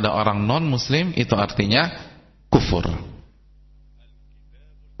 disematkan kepada orang non muslim, itu artinya kufur.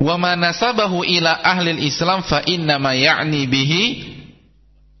 Wa ma nasabahu ila ahli al-Islam fa inna ma ya'ni bihi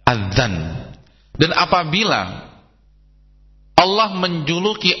adzan. Dan apabila Allah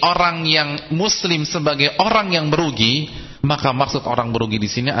menjuluki orang yang muslim sebagai orang yang merugi, maka maksud orang merugi di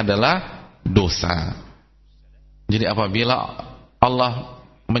sini adalah dosa. Jadi apabila Allah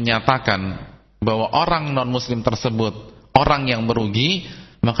menyatakan bahwa orang non-muslim tersebut orang yang merugi,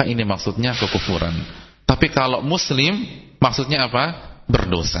 maka ini maksudnya kekufuran. Tapi kalau muslim, maksudnya apa?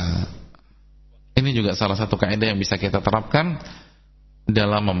 Berdosa. Ini juga salah satu kaidah yang bisa kita terapkan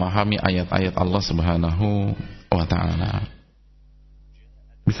dalam memahami ayat-ayat Allah Subhanahu wa ta'ala.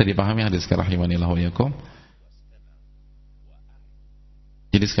 Bisa dipahami hadis rahimanillahu wa yakum?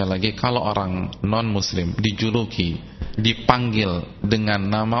 Jadi sekali lagi, kalau orang non-muslim dijuluki, dipanggil dengan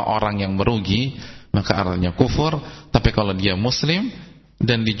nama orang yang merugi, maka artinya kufur. Tapi kalau dia muslim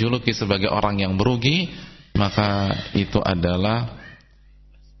dan dijuluki sebagai orang yang merugi, maka itu adalah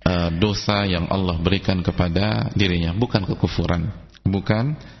dosa yang Allah berikan kepada dirinya, bukan kekufuran.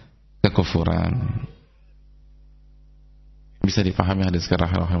 Bukan kekufuran. Bisa dipahami hadis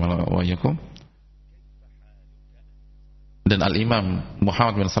rahimanillahu wa yakum? Dan Al-Imam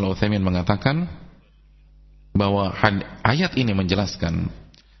Muhammad bin Shalih Al-Utsaimin mengatakan bahwa ayat ini menjelaskan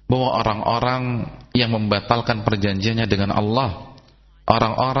bahwa orang-orang yang membatalkan perjanjiannya dengan Allah,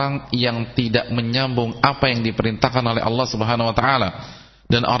 orang-orang yang tidak menyambung apa yang diperintahkan oleh Allah Subhanahu wa taala,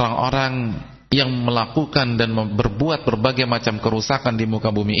 dan orang-orang yang melakukan dan berbuat berbagai macam kerusakan di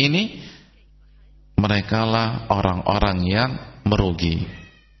muka bumi ini, merekalah orang-orang yang merugi.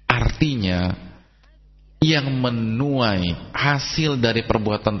 Artinya yang menuai hasil dari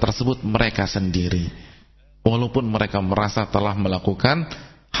perbuatan tersebut mereka sendiri, walaupun mereka merasa telah melakukan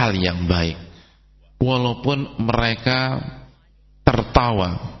hal yang baik, walaupun mereka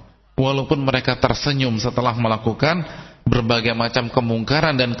tertawa, walaupun mereka tersenyum setelah melakukan berbagai macam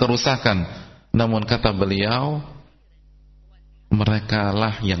kemungkaran dan kerusakan, namun kata beliau,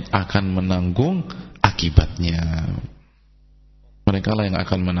 merekalah yang akan menanggung akibatnya. Merekalah yang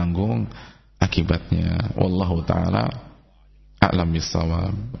akan menanggung akibatnya. Wallahu ta'ala a'lam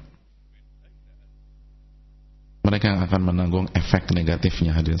bissawab. Mereka yang akan menanggung efek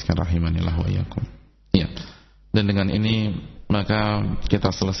negatifnya, hadirin sekalian rahimanillah wa iyyakum. Ya. Dan dengan ini maka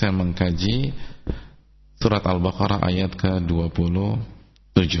kita selesai mengkaji surat Al-Baqarah ayat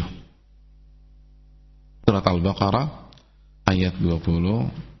ke-27. Surat Al-Baqarah ayat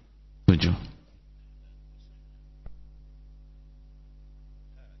 27.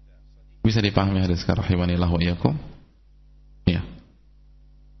 Bisa dipahami hadirin sekalian rahimanillah wa iyyakum? Ya.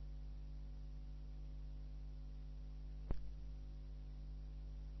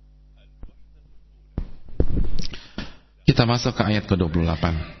 Kita masuk ke ayat ke-28.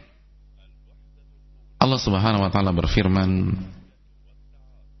 Allah Subhanahu wa taala berfirman,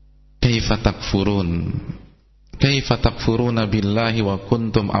 "Kaifa takfurun? Kaifa takfuruna billahi wa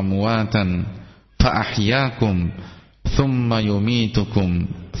kuntum amwatan fa ahyaakum thumma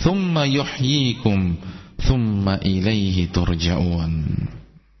yumitukum thumma yuhyikum thumma ilaihi turja'un."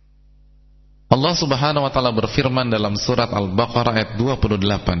 Allah Subhanahu wa taala berfirman dalam surat Al-Baqarah ayat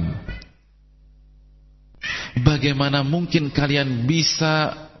 28, bagaimana mungkin kalian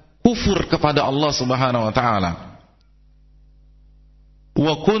bisa kufur kepada Allah Subhanahu wa taala?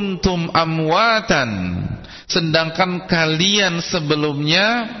 Wa kuntum amwatan, sedangkan kalian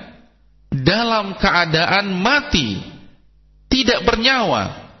sebelumnya dalam keadaan mati, tidak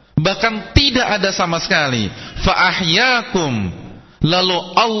bernyawa, bahkan tidak ada sama sekali. Fa ahyakum, lalu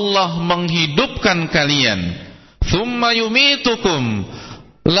Allah menghidupkan kalian. Thumma yumitukum,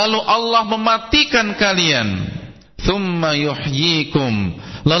 lalu Allah mematikan kalian. Thumma yuhyikum,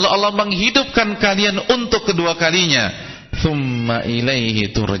 lalu Allah menghidupkan kalian untuk kedua kalinya. Thumma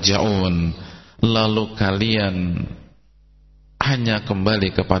ilaihi turja'un, lalu kalian hanya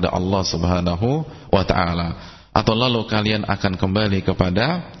kembali kepada Allah Subhanahu wa ta'ala, atau lalu kalian akan kembali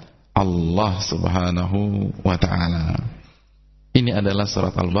kepada Allah Subhanahu wa ta'ala. Ini adalah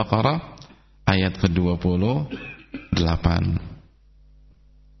surat Al-Baqarah ayat ke-28.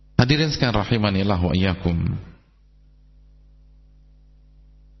 Hadirin sekalian rahimanillah wa iyyakum.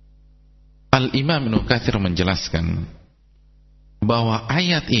 Al-Imam Ibnu Katsir menjelaskan bahwa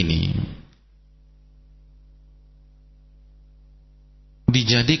ayat ini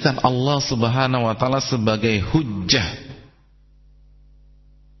dijadikan Allah Subhanahu wa taala sebagai hujjah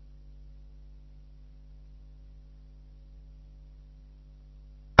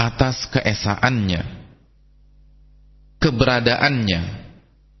atas keesaannya, keberadaannya,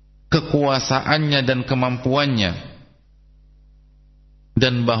 kekuasaannya dan kemampuannya,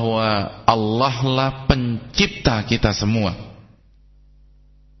 dan bahwa Allah lah pencipta kita semua,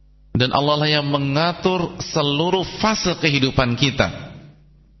 dan Allah lah yang mengatur seluruh fase kehidupan kita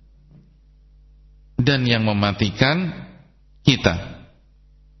dan yang mematikan kita.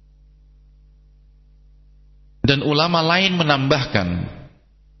 Dan ulama lain menambahkan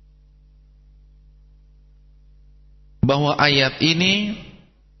bahwa ayat ini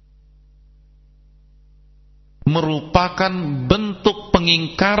merupakan bentuk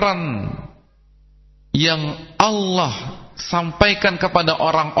pengingkaran yang Allah sampaikan kepada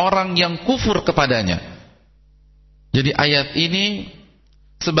orang-orang yang kufur kepadanya. Jadi ayat ini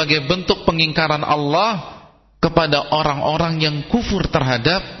sebagai bentuk pengingkaran Allah kepada orang-orang yang kufur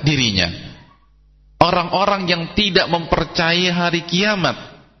terhadap dirinya, orang-orang yang tidak mempercayai hari kiamat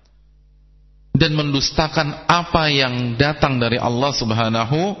dan mendustakan apa yang datang dari Allah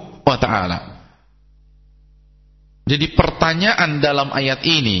Subhanahu wa ta'ala. Jadi pertanyaan dalam ayat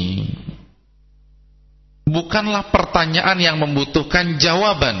ini bukanlah pertanyaan yang membutuhkan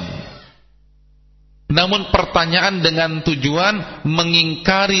jawaban, namun pertanyaan dengan tujuan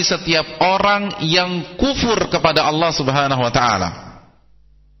mengingkari setiap orang yang kufur kepada Allah Subhanahu wa ta'ala.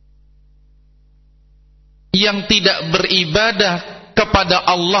 yang tidak beribadah kepada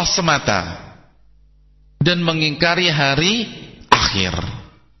Allah semata dan mengingkari hari akhir.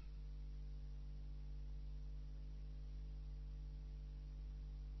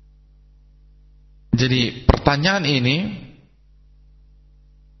 Jadi pertanyaan ini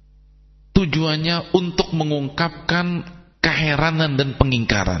tujuannya untuk mengungkapkan keheranan dan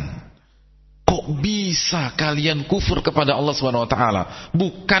pengingkaran. Kok bisa kalian kufur kepada Allah Subhanahu wa taala?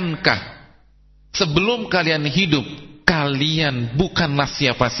 Bukankah sebelum kalian hidup kalian bukanlah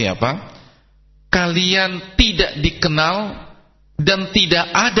siapa-siapa? Kalian tidak dikenal dan tidak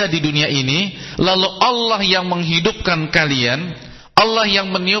ada di dunia ini, lalu Allah yang menghidupkan kalian, Allah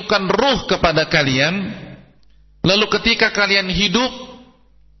yang meniupkan ruh kepada kalian, lalu ketika kalian hidup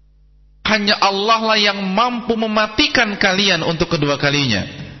hanya Allah lah yang mampu mematikan kalian untuk kedua kalinya.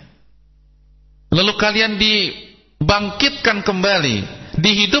 Lalu kalian dibangkitkan kembali,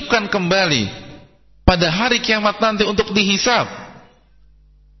 dihidupkan kembali pada hari kiamat nanti untuk dihisab.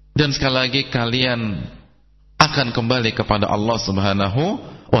 Dan sekali lagi kalian akan kembali kepada Allah Subhanahu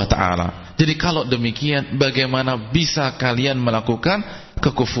wa ta'ala. Jadi kalau demikian, bagaimana bisa kalian melakukan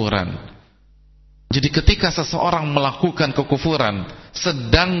kekufuran? Jadi ketika seseorang melakukan kekufuran,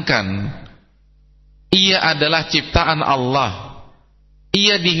 sedangkan ia adalah ciptaan Allah,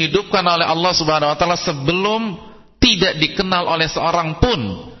 ia dihidupkan oleh Allah Subhanahu wa ta'ala sebelum tidak dikenal oleh seorang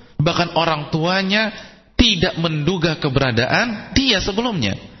pun, bahkan orang tuanya tidak menduga keberadaan dia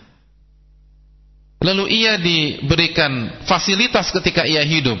sebelumnya. Lalu ia diberikan fasilitas ketika ia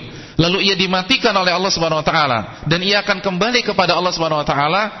hidup, lalu ia dimatikan oleh Allah Subhanahu wa taala dan ia akan kembali kepada Allah Subhanahu wa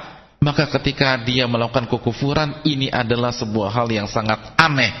taala, maka ketika dia melakukan kekufuran, ini adalah sebuah hal yang sangat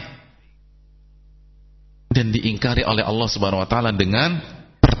aneh dan diingkari oleh Allah Subhanahu wa taala dengan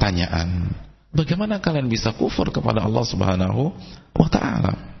pertanyaan, bagaimana kalian bisa kufur kepada Allah Subhanahu wa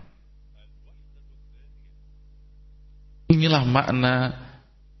taala? Inilah makna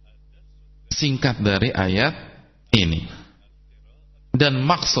singkat dari ayat ini. Dan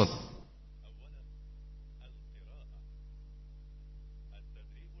maksud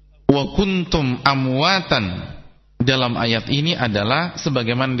wa kuntum amwatan dalam ayat ini adalah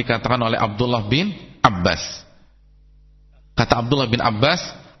sebagaimana dikatakan oleh Abdullah bin Abbas. Kata Abdullah bin Abbas,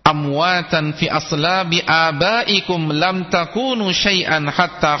 amwatan fi aslabi abaikum lam takunu syai'an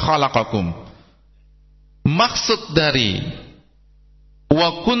hatta khalaqakum. Maksud dari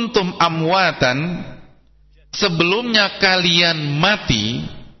wa kuntum amwatan, sebelumnya kalian mati,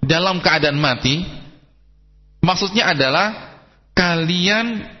 dalam keadaan mati, maksudnya adalah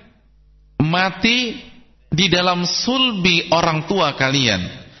kalian mati di dalam sulbi orang tua kalian.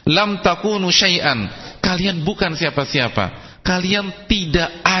 Lam takunu syai'an, kalian bukan siapa-siapa, kalian tidak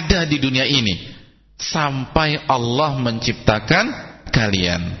ada di dunia ini sampai Allah menciptakan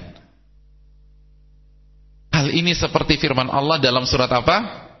kalian. Hal ini seperti firman Allah dalam surat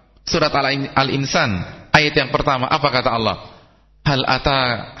apa? Surat Al-Insan, ayat yang pertama. Apa kata Allah? Hal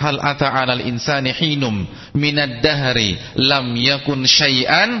ata 'alal insani hinum minad dahri lam yakun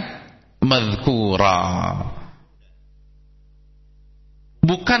syai'an madhkura.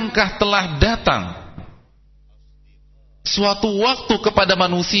 Bukankah telah datang suatu waktu kepada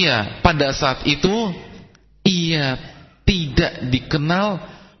manusia, pada saat itu ia tidak dikenal,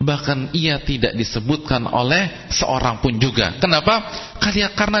 bahkan ia tidak disebutkan oleh seorang pun juga. Kenapa?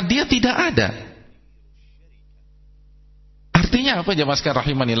 Karena dia tidak ada. Artinya apa jemaah sekalian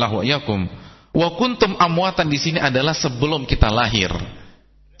rahimanillah wa iyyakum? Wa kuntum amwatan di sini adalah sebelum kita lahir.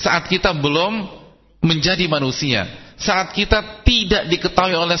 Saat kita belum menjadi manusia, saat kita tidak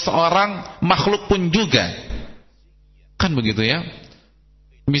diketahui oleh seorang makhluk pun juga. Kan begitu ya?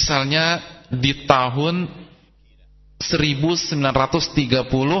 Misalnya di tahun 1930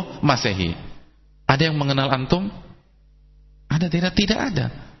 Masehi, ada yang mengenal antum? Ada tidak? Tidak ada.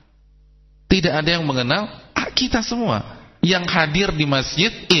 Tidak ada yang mengenal kita semua yang hadir di masjid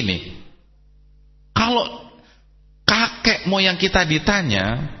ini. Kalau kakek moyang kita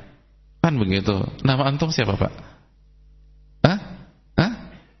ditanya, kan begitu, nama antum siapa Pak?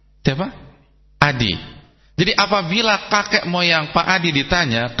 Siapa? Adi. Jadi apabila kakek moyang Pak Adi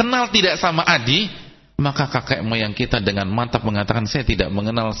ditanya, kenal tidak sama Adi, maka kakek moyang kita dengan mantap mengatakan, saya tidak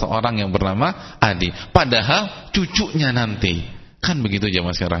mengenal seorang yang bernama Adi, padahal cucunya nanti. Kan begitu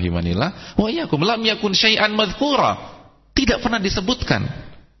jemaah sekalian rahimanillah wa iyyakum, lam yakun syai'an madhkura, tidak pernah disebutkan.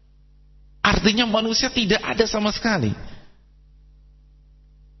 Artinya manusia tidak ada sama sekali.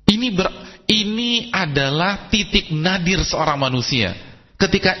 Ini adalah titik nadir seorang manusia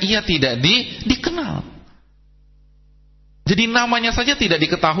ketika ia tidak dikenal. Jadi namanya saja tidak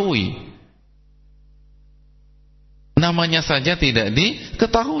diketahui. Namanya saja tidak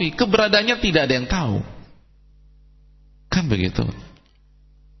diketahui, keberadaannya tidak ada yang tahu. Kan begitu.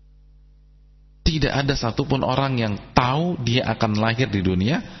 Tidak ada satupun orang yang tahu dia akan lahir di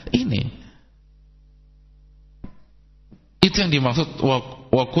dunia ini. Itu yang dimaksud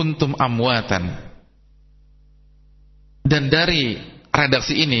wa kuntum amwatan. Dan dari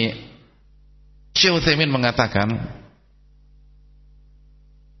redaksi ini Syekh Utsaimin mengatakan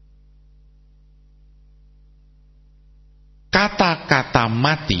kata-kata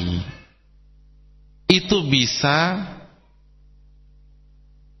mati itu bisa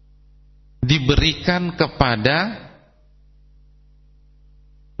diberikan kepada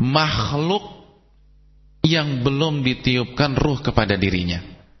makhluk yang belum ditiupkan ruh kepada dirinya.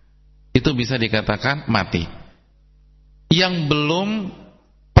 Itu bisa dikatakan mati. Yang belum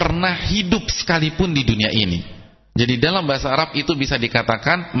pernah hidup sekalipun di dunia ini. Jadi dalam bahasa Arab itu bisa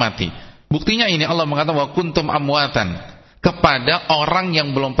dikatakan mati. Buktinya ini Allah mengatakan wa kuntum amwatan, kepada orang yang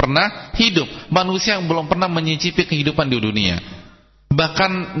belum pernah hidup, manusia yang belum pernah menyicipi kehidupan di dunia.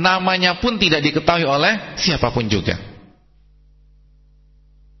 Bahkan namanya pun tidak diketahui oleh siapapun juga.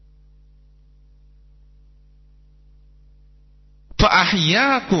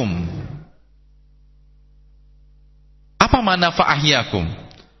 Fa'ahyakum. Apa makna fa'ahyakum?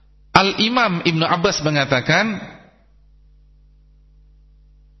 Al-Imam Ibnu Abbas mengatakan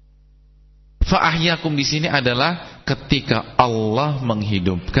fa'ahyakum di sini adalah ketika Allah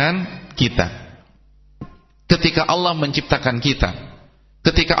menghidupkan kita. Ketika Allah menciptakan kita.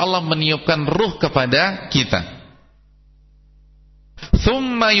 Ketika Allah meniupkan ruh kepada kita.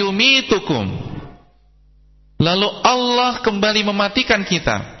 Tsumma yumitukum. Lalu Allah kembali mematikan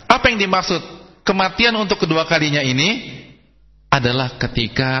kita. Apa yang dimaksud kematian untuk kedua kalinya ini? Adalah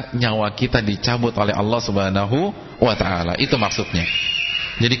ketika nyawa kita dicabut oleh Allah Subhanahu wa ta'ala. Itu maksudnya.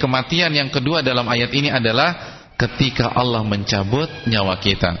 Jadi kematian yang kedua dalam ayat ini adalah ketika Allah mencabut nyawa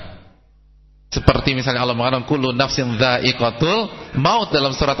kita. Seperti misalnya Allah mengatakan kullu nafsin dha'iqatul maut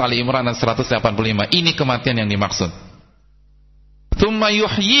dalam surat Ali Imran 185. Ini kematian yang dimaksud. Tsumma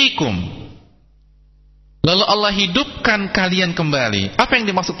yuhyikum. Lalu Allah hidupkan kalian kembali. Apa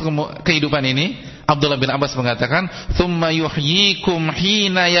yang dimaksud kehidupan ini? Abdullah bin Abbas mengatakan tsumma yuhyikum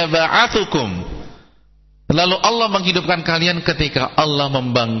hina yab'atsukum. Lalu Allah menghidupkan kalian ketika Allah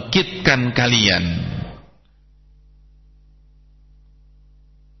membangkitkan kalian.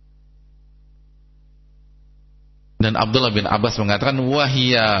 Dan Abdullah bin Abbas mengatakan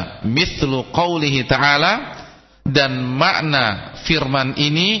wahia mithlu qaulihi ta'ala, dan makna firman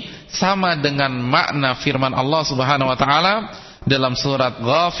ini sama dengan makna firman Allah Subhanahu wa taala dalam surat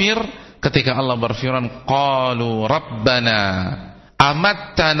Ghafir ketika Allah berfirman qalu rabbana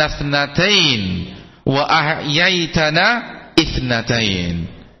amattana tsnatain wa ahyaitana itsnatain.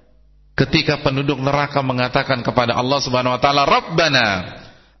 Ketika penduduk neraka mengatakan kepada Allah Subhanahu wa taala rabbana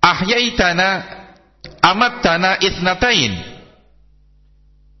ahyaitana amattana itsnatain,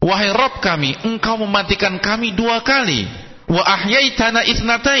 wahai Rabb kami, engkau mematikan kami 2 kali, wa ahyaitana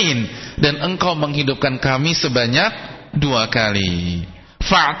itsnatain, dan engkau menghidupkan kami sebanyak 2 kali.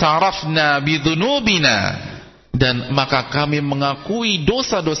 Fa'tarafna bidzunubina, dan maka kami mengakui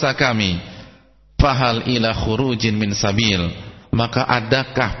dosa-dosa kami. Fahal ila khurujin min sabil, maka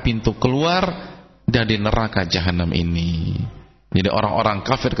adakah pintu keluar dari neraka jahanam ini? Jadi orang-orang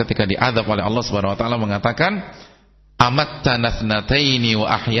kafir ketika diazab oleh Allah Subhanahu wa taala mengatakan amattana tsnataini wa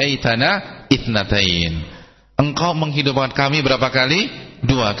ahyaitana itsnatain. Engkau menghidupkan kami berapa kali?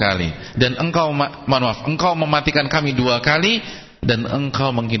 2 kali. Dan engkau engkau mematikan kami 2 kali dan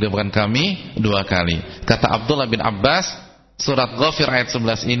engkau menghidupkan kami 2 kali. Kata Abdullah bin Abbas, surat Ghafir ayat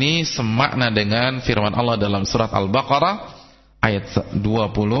 11 ini semakna dengan firman Allah dalam surat Al-Baqarah ayat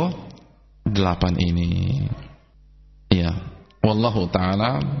 28 ini. Iya. Wallahu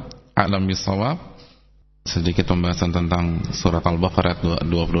ta'ala a'lam bishawab. Sedikit pembahasan tentang surat Al-Baqarah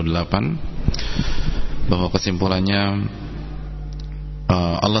 28, bahwa kesimpulannya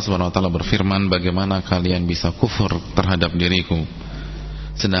Allah Subhanahu wa taala berfirman, bagaimana kalian bisa kufur terhadap diriku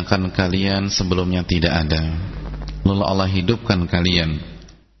sedangkan kalian sebelumnya tidak ada. Lalu Allah hidupkan kalian,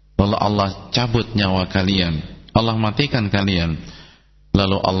 lalu Allah cabut nyawa kalian, Allah matikan kalian,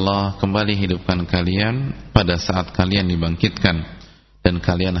 lalu Allah kembali hidupkan kalian pada saat kalian dibangkitkan, dan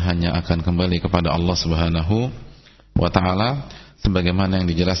kalian hanya akan kembali kepada Allah Subhanahu wa ta'ala, sebagaimana yang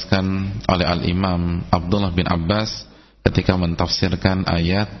dijelaskan oleh Al-Imam Abdullah bin Abbas ketika mentafsirkan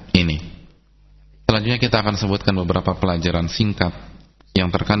ayat ini. Selanjutnya kita akan sebutkan beberapa pelajaran singkat yang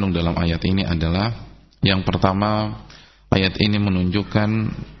terkandung dalam ayat ini adalah, yang pertama, ayat ini menunjukkan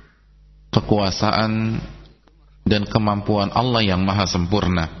kekuasaan dan kemampuan Allah yang maha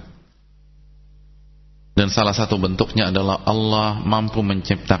sempurna. Dan salah satu bentuknya adalah Allah mampu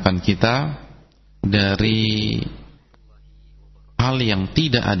menciptakan kita dari hal yang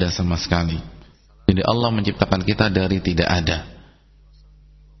tidak ada sama sekali. Jadi Allah menciptakan kita dari tidak ada.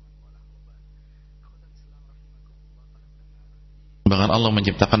 Bahkan Allah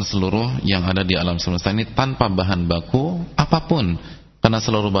menciptakan seluruh yang ada di alam semesta ini tanpa bahan baku apapun, karena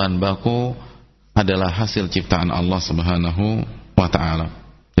seluruh bahan baku adalah hasil ciptaan Allah Subhanahu wa ta'ala.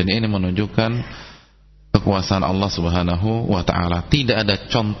 Jadi ini menunjukkan kekuasaan Allah Subhanahu wa ta'ala. Tidak ada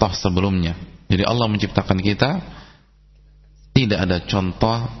contoh sebelumnya. Jadi Allah menciptakan kita, tidak ada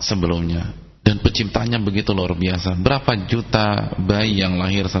contoh sebelumnya. Dan penciptaannya begitu luar biasa. Berapa juta bayi yang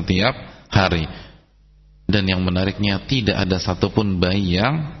lahir setiap hari. Dan yang menariknya, tidak ada satupun bayi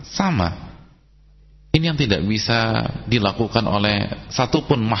yang sama. Ini yang tidak bisa dilakukan oleh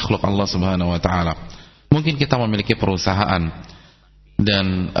satupun makhluk Allah Subhanahu wa ta'ala. Mungkin kita memiliki perusahaan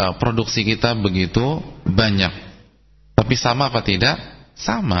dan produksi kita begitu banyak, tapi sama apa tidak?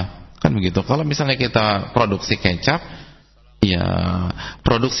 Sama, kan begitu. Kalau misalnya kita produksi kecap, ya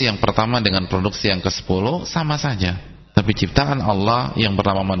produksi yang pertama dengan produksi yang ke-10 sama saja. Tapi ciptaan Allah yang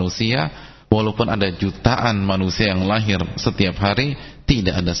bernama manusia, walaupun ada jutaan manusia yang lahir setiap hari,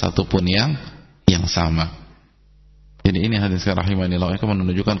 tidak ada satupun yang sama. Jadi ini hadis rahimanillah yang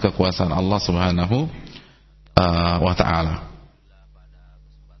menunjukkan kekuasaan Allah Subhanahu wa ta'ala.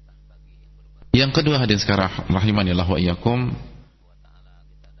 Yang kedua, hadis rahimanillah wa iyyakum,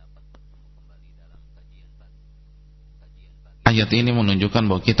 ayat ini menunjukkan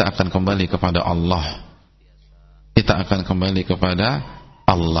bahwa kita akan kembali kepada Allah. Kita akan kembali kepada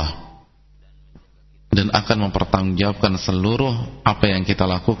Allah dan akan mempertanggungjawabkan seluruh apa yang kita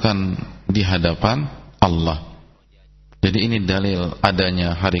lakukan di hadapan Allah. Jadi ini dalil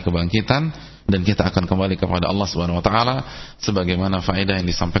adanya hari kebangkitan, dan kita akan kembali kepada Allah Subhanahu wa taala sebagaimana faedah yang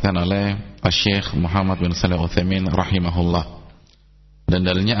disampaikan oleh Syekh Muhammad bin Shalih Al-Utsaimin rahimahullah. Dan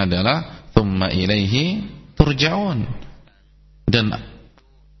dalilnya adalah tsumma ilaihi turja'un. Dan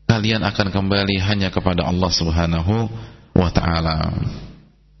kalian akan kembali hanya kepada Allah Subhanahu wa taala.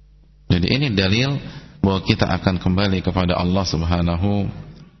 Jadi ini dalil bahwa kita akan kembali kepada Allah Subhanahu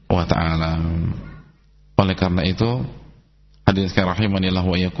wa taala. Oleh karena itu, hadirin rahimanillah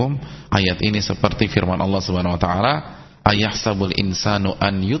wa iyyakum, ayat ini seperti firman Allah Subhanahu wa taala, ayahsabul insanu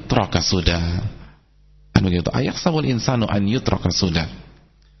an yutraka sudah. Kan begitu, ayahsabul insanu an yutraka sudah.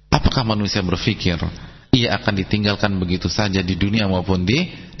 Apakah manusia berpikir ia akan ditinggalkan begitu saja di dunia maupun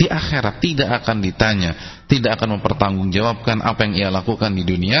di akhirat? Tidak akan ditanya, tidak akan mempertanggungjawabkan apa yang ia lakukan di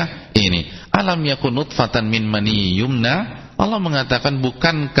dunia ini. Alam yakun nutfatan min mani yumna. Allah mengatakan,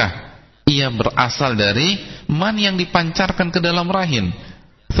 bukankah ia berasal dari mani yang dipancarkan ke dalam rahim?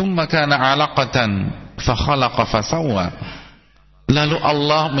 Tsumma kana 'alaqatan fa khalaqa fa sawwa. Lalu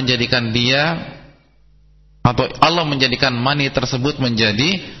Allah menjadikan dia, atau Allah menjadikan mani tersebut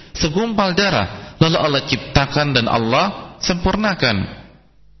menjadi segumpal darah. Lalu Allah ciptakan dan Allah sempurnakan.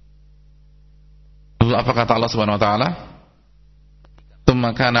 Lalu apa kata Allah Subhanahu wa taala? Tsumma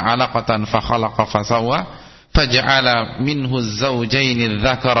kana 'alaqatan fa khalaqa fa sawwa faja'ala minhu az-zawjayn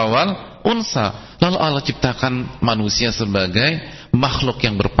adh-dhakara wal unsa. Lalu Allah ciptakan manusia sebagai makhluk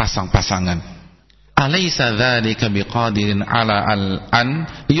yang berpasang-pasangan. Alaysa dzalika biqadirin ala an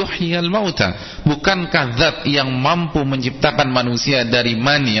yuhyiyal mauta. Bukankah zat yang mampu menciptakan manusia dari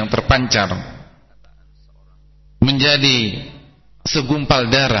mani yang terpancar menjadi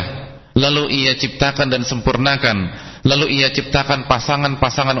segumpal darah, lalu ia ciptakan dan sempurnakan, lalu ia ciptakan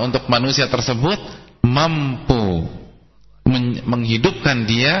pasangan-pasangan untuk manusia tersebut, mampu menghidupkan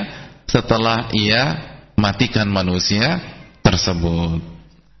dia setelah ia matikan manusia tersebut.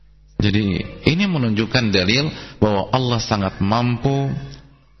 Jadi ini menunjukkan dalil bahwa Allah sangat mampu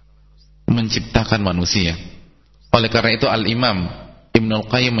menciptakan manusia. Oleh karena itu Al-Imam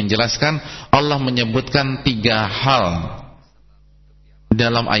Ibnul Qayyim menjelaskan, Allah menyebutkan 3 hal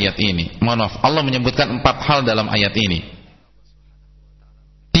dalam ayat ini. Maaf, Allah menyebutkan 4 hal dalam ayat ini.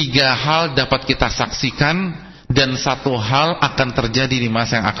 3 hal dapat kita saksikan dan 1 hal akan terjadi di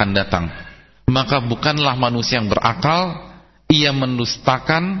masa yang akan datang. Maka bukanlah manusia yang berakal ia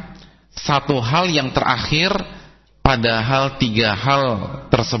mendustakan 1 hal yang terakhir, padahal 3 hal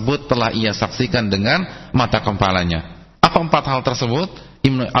tersebut telah ia saksikan dengan mata kepalanya. Apa 4 hal tersebut?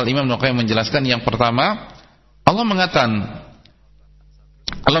 Al-Imam Ibnu Qayyim menjelaskan, yang pertama, Allah mengatakan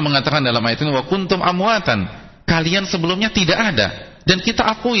dalam ayat ini, wa kuntum amwatan, kalian sebelumnya tidak ada. Dan kita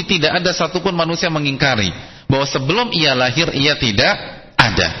akui tidak ada satupun manusia mengingkari bahwa sebelum ia lahir ia tidak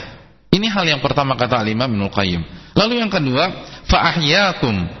ada. Ini hal yang pertama kata Al-Imam Ibnu Qayyim. Lalu yang kedua, fa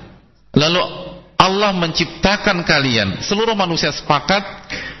ahyakum, lalu Allah menciptakan kalian. Seluruh manusia sepakat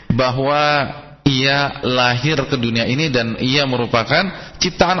bahwa ia lahir ke dunia ini dan ia merupakan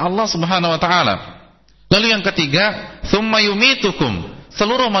ciptaan Allah Subhanahu wa taala. Lalu yang ketiga, tsumma yumitukum.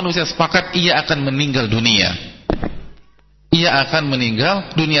 Seluruh manusia sepakat ia akan meninggal dunia. Ia akan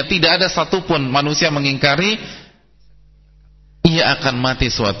meninggal dunia. Tidak ada satupun manusia mengingkari ia akan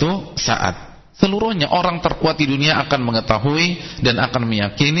mati suatu saat. Seluruhnya orang terkuat di dunia akan mengetahui dan akan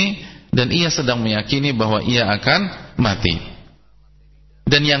meyakini, dan ia sedang meyakini bahwa ia akan mati.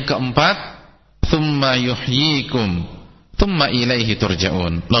 Dan yang keempat, tsumma yuhyikum tsumma ilaihi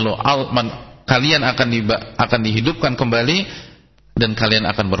turja'un. Lalu kalian akan dihidupkan kembali dan kalian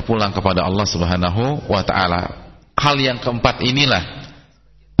akan berpulang kepada Allah Subhanahu wa taala. Hal yang keempat inilah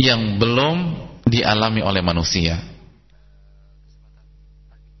yang belum dialami oleh manusia.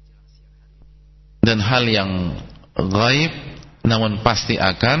 Dan hal yang gaib namun pasti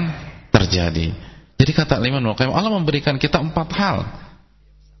akan terjadi. Jadi kata Imam Ibnu Qayyim, Allah memberikan kita 4 hal.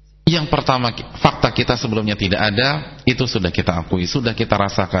 Yang pertama, fakta kita sebelumnya tidak ada, itu sudah kita akui, sudah kita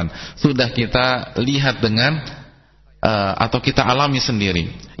rasakan, sudah kita lihat dengan atau kita alami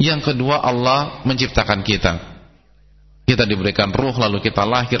sendiri. Yang kedua, Allah menciptakan kita. Kita diberikan ruh, lalu kita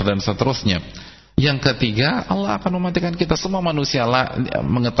lahir dan seterusnya. Yang ketiga, Allah akan mematikan kita. Semua manusia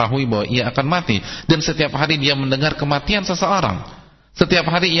mengetahui bahwa ia akan mati, dan setiap hari dia mendengar kematian seseorang. Setiap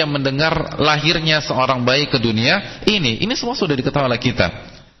hari ia mendengar lahirnya seorang bayi ke dunia ini semua sudah diketahui oleh kita.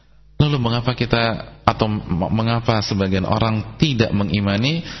 Lalu mengapa mengapa sebagian orang tidak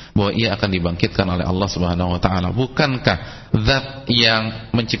mengimani bahwa ia akan dibangkitkan oleh Allah Subhanahu wa taala? Bukankah zat yang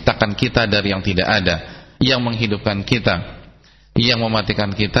menciptakan kita dari yang tidak ada, yang menghidupkan kita, yang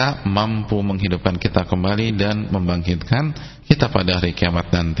mematikan kita, mampu menghidupkan kita kembali dan membangkitkan kita pada hari kiamat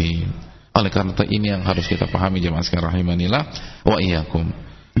nanti. Oleh karena itu ini yang harus kita pahami jemaah sekalian rahimanillah wa iyyakum.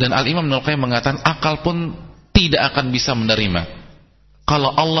 Dan Al-Imam Ibnu Qayyim mengatakan akal pun tidak akan bisa menerima kalau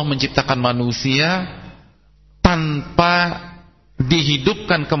Allah menciptakan manusia tanpa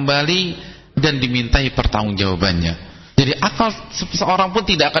dihidupkan kembali dan dimintai pertanggungjawabannya. Jadi akal seorang pun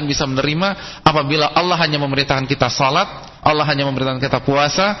tidak akan bisa menerima apabila Allah hanya memerintahkan kita salat, Allah hanya memerintahkan kita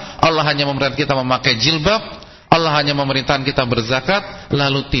puasa, Allah hanya memerintahkan kita memakai jilbab, Allah hanya memerintahkan kita berzakat,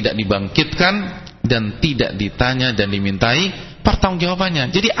 lalu tidak dibangkitkan dan tidak ditanya dan dimintai pertanggungjawabannya.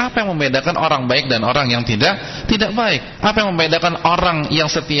 Jadi apa yang membedakan orang baik dan orang yang tidak baik? Apa yang membedakan orang yang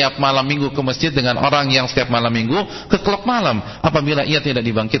setiap malam minggu ke masjid dengan orang yang setiap malam minggu ke klub malam apabila ia tidak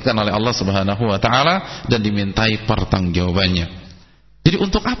dibangkitkan oleh Allah Subhanahu wa taala dan dimintai pertanggungjawabannya? Jadi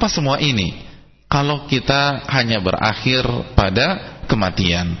untuk apa semua ini kalau kita hanya berakhir pada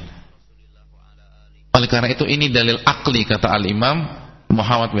kematian? Oleh karena itu ini dalil akli, kata Al-Imam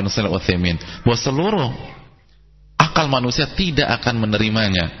Muhammad bin Shalih Al-Utsaimin, bahwa seluruh akal manusia tidak akan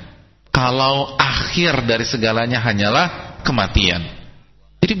menerimanya kalau akhir dari segalanya hanyalah kematian.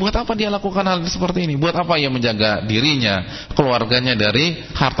 Jadi buat apa dia lakukan hal seperti ini? Buat apa ia menjaga dirinya, keluarganya dari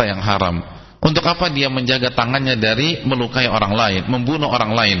harta yang haram? Untuk apa dia menjaga tangannya dari melukai orang lain, membunuh orang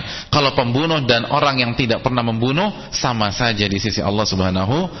lain? Kalau pembunuh dan orang yang tidak pernah membunuh sama saja di sisi Allah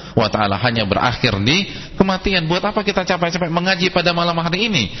Subhanahu wa taala, hanya berakhir di kematian. Buat apa kita capek-capek mengaji pada malam hari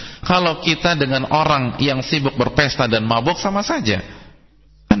ini kalau kita dengan orang yang sibuk berpesta dan mabuk sama saja?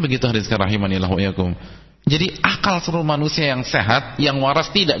 Kan begitu hadis rahimanillah wa iyyakum. Jadi akal seluruh manusia yang sehat, yang waras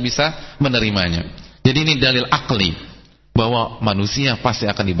tidak bisa menerimanya. Jadi ini dalil akli bahwa manusia pasti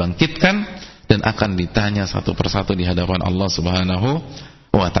akan dibangkitkan dan akan ditanya satu persatu di hadapan Allah Subhanahu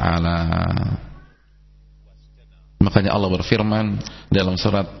wa taala. Makanya Allah berfirman dalam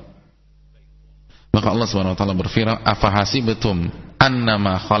surat, maka Allah Subhanahu wa taala berfirman, afahasibtum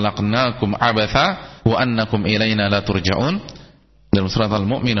annama khalaqnakum abatha wa annakum ilaina la turja'un. Dalam surat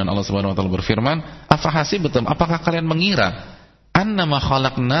Al-Mu'minun Allah Subhanahu wa taala berfirman, afahasibtum, apakah kalian mengira annama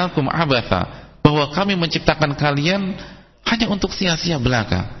khalaqnakum abatha, bahwa kami menciptakan kalian hanya untuk sia-sia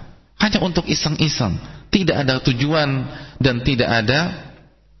belaka, hanya untuk iseng-iseng, tidak ada tujuan dan tidak ada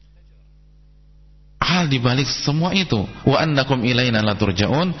hal dibalik semua itu. Wa annakum ilaina la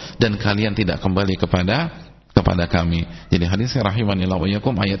turja'un, dan kalian tidak kembali kepada kami. Jadi hadis rahimanillah wa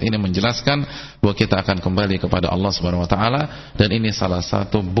iyyakum, ayat ini menjelaskan bahwa kita akan kembali kepada Allah Subhanahu wa taala, dan ini salah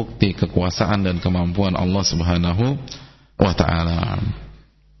satu bukti kekuasaan dan kemampuan Allah Subhanahu wa taala.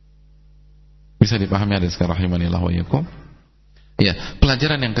 Bisa dipahami hadis rahimanillah wa iyyakum? Ya,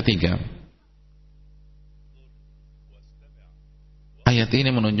 pelajaran yang ketiga. Ayat ini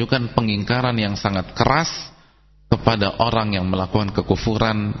menunjukkan pengingkaran yang sangat keras kepada orang yang melakukan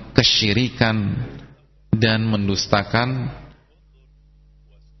kekufuran, kesyirikan, dan mendustakan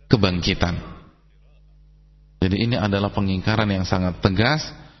kebangkitan. Jadi ini adalah pengingkaran yang sangat tegas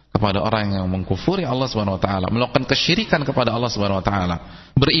kepada orang yang mengkufuri Allah Subhanahu wa taala, melakukan kesyirikan kepada Allah Subhanahu wa taala,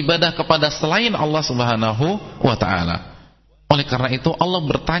 beribadah kepada selain Allah Subhanahu wa taala. Oleh karena itu Allah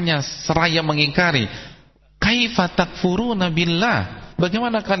bertanya seraya mengingkari, kaifa takfuruna billah?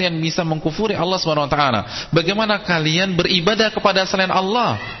 Bagaimana kalian bisa mengkufuri Allah Subhanahu wa taala? Bagaimana kalian beribadah kepada selain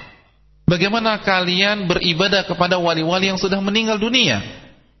Allah? Bagaimana kalian beribadah kepada wali-wali yang sudah meninggal dunia?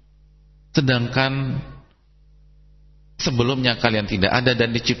 Sedangkan sebelumnya kalian tidak ada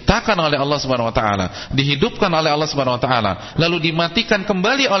dan diciptakan oleh Allah Subhanahu wa taala, dihidupkan oleh Allah Subhanahu wa taala, lalu dimatikan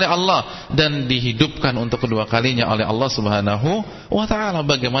kembali oleh Allah dan dihidupkan untuk kedua kalinya oleh Allah Subhanahu wa taala.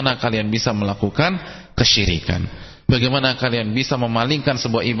 Bagaimana kalian bisa melakukan kesyirikan? Bagaimana kalian bisa memalingkan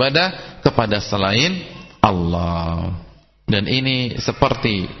sebuah ibadah kepada selain Allah? Dan ini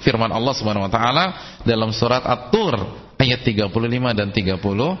seperti firman Allah Subhanahu wa taala dalam surat At-Tur ayat 35 dan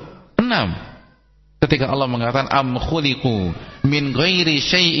 36. Ketika Allah mengatakan am khuliqu min ghairi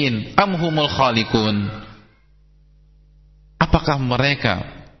syai'in am humul khaliqun. Apakah mereka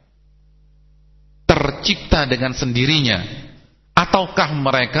tercipta dengan sendirinya ataukah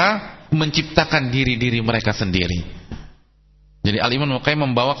mereka menciptakan diri-diri mereka sendiri? Jadi Al-Imam Al-Qayyim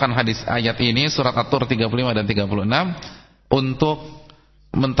membawakan hadis ayat ini surat At-Tur 35 dan 36 untuk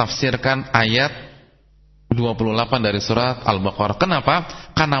mentafsirkan ayat 28 dari surat Al-Baqarah. Kenapa?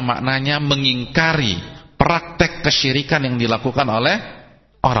 Karena maknanya mengingkari praktek kesyirikan yang dilakukan oleh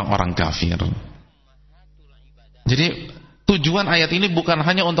orang-orang kafir. Jadi tujuan ayat ini bukan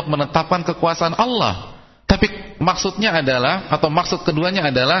hanya untuk menetapkan kekuasaan Allah, tapi maksudnya adalah, atau maksud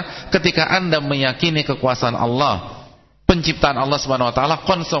keduanya adalah ketika Anda meyakini kekuasaan Allah, penciptaan Allah Subhanahu wa taala,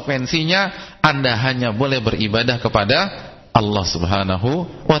 konsekuensinya Anda hanya boleh beribadah kepada Allah Subhanahu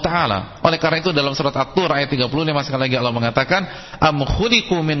wa ta'ala. Oleh karena itu dalam surat At-Tur ayat 35 sekali lagi Allah mengatakan am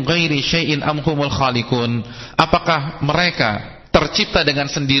khuliqu min ghairi syai'in am humul khaliqun. Apakah mereka tercipta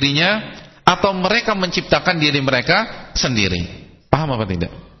dengan sendirinya atau mereka menciptakan diri mereka sendiri? Paham apa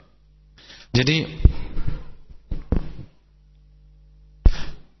tidak? Jadi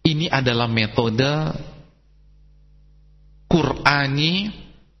ini adalah metode Qur'ani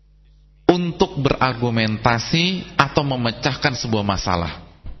untuk berargumentasi atau memecahkan sebuah masalah.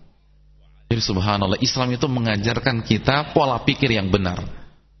 Jadi subhanallah, Islam itu mengajarkan kita pola pikir yang benar.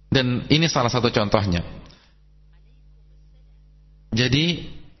 Dan ini salah satu contohnya.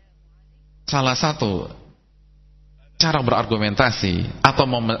 Jadi salah satu cara berargumentasi atau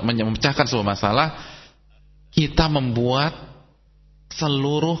memecahkan sebuah masalah, kita membuat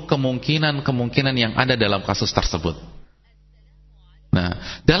seluruh kemungkinan-kemungkinan yang ada dalam kasus tersebut.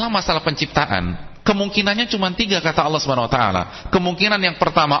 Nah, dalam masalah penciptaan, kemungkinannya cuma 3 kata Allah Subhanahu wa taala. Kemungkinan yang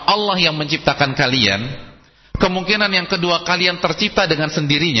pertama, Allah yang menciptakan kalian. Kemungkinan yang kedua, kalian tercipta dengan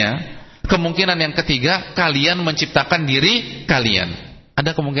sendirinya. Kemungkinan yang ketiga, kalian menciptakan diri kalian.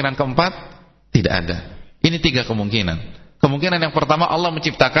 Ada kemungkinan keempat? Tidak ada. Ini 3 kemungkinan. Kemungkinan yang pertama, Allah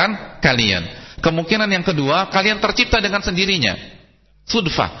menciptakan kalian. Kemungkinan yang kedua, kalian tercipta dengan sendirinya.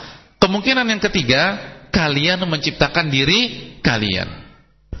 Sudfah. Kemungkinan yang ketiga, kalian menciptakan diri kalian.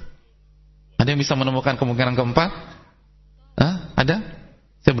 Ada yang bisa menemukan kemungkinan keempat? Hah? Ada?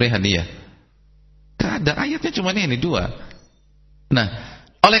 Saya beri hadiah. Gak ada, ayatnya cuma ini 2. Nah,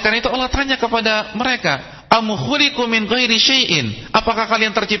 oleh karena itu Allah tanya kepada mereka, am khuliqu min ghairi syai'in. Apakah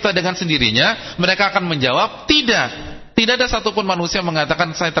kalian tercipta dengan sendirinya? Mereka akan menjawab, tidak. Tidak ada satupun manusia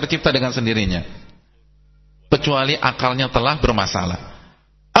mengatakan saya tercipta dengan sendirinya, kecuali akalnya telah bermasalah.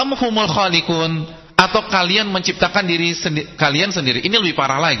 Am humul khaliqun, atau kalian menciptakan diri kalian sendiri. Ini lebih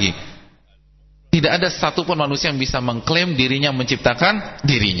parah lagi. Tidak ada satupun manusia yang bisa mengklaim dirinya menciptakan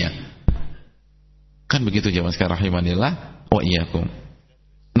dirinya. Kan begitu jemaah sekalian rahimanillah wa iyyakum.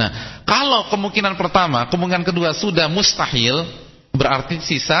 Nah, kalau kemungkinan pertama, kemungkinan kedua sudah mustahil, berarti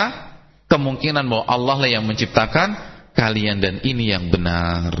sisa kemungkinan bahwa Allah lah yang menciptakan kalian, dan ini yang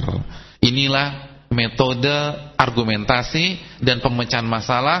benar. Inilah metode argumentasi dan pemecahan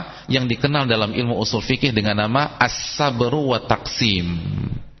masalah yang dikenal dalam ilmu usul fikih dengan nama as-sabru wa taqsim.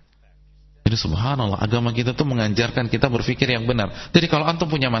 Jadi subhanallah, agama kita tuh mengajarkan kita berpikir yang benar. Jadi kalau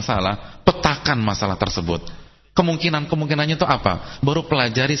antum punya masalah, petakan masalah tersebut. Kemungkinan-kemungkinannya itu apa? Baru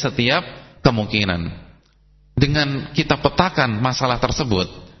pelajari setiap kemungkinan. Dengan kita petakan masalah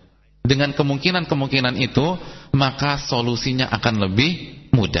tersebut, dengan kemungkinan-kemungkinan itu, maka solusinya akan lebih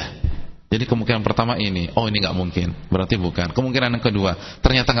mudah. Jadi kemungkinan pertama ini, oh ini nggak mungkin, berarti bukan. Kemungkinan yang kedua,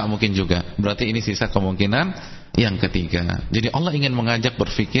 ternyata nggak mungkin juga, berarti ini sisa kemungkinan yang ketiga. Jadi Allah ingin mengajak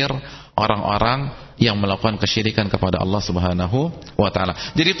berpikir orang-orang yang melakukan kesyirikan kepada Allah Subhanahu wa taala.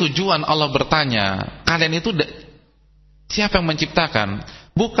 Jadi tujuan Allah bertanya, kalian itu siapa yang menciptakan?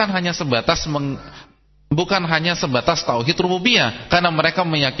 Bukan hanya sebatas tauhid rububiyah, karena mereka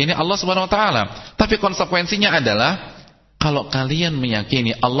meyakini Allah Subhanahu wa taala. Tapi konsekuensinya adalah, kalau kalian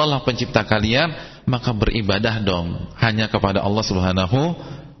meyakini Allah lah pencipta kalian, maka beribadah dong hanya kepada Allah Subhanahu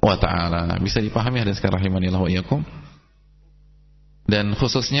wa ta'ala. Bisa dipahami hadirin sekalian rahimanillah wa iyyakum. Dan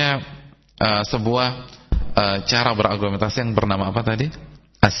khususnya sebuah cara berargumentasi yang bernama apa tadi?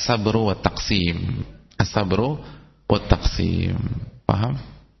 As-sabru wa taqsim. As-sabru wa taqsim. Paham?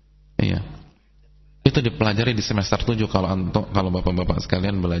 Iya. Itu dipelajari di semester 7 kalau Bapak-bapak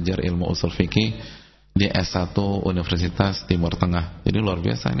sekalian belajar ilmu usul fikih di S1 Universitas Timur Tengah. Jadi luar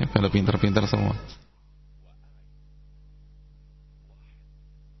biasa ini, pada pintar-pintar semua.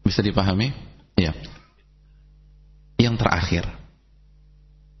 Bisa dipahami? Iya. Yang terakhir,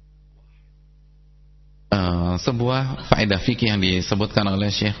 sebuah faedah fikih yang disebutkan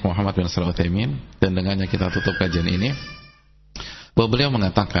oleh Syekh Muhammad bin Shalih Al-Utsaimin, dan dengannya kita tutup kajian ini, bahwa beliau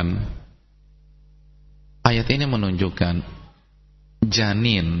mengatakan ayat ini menunjukkan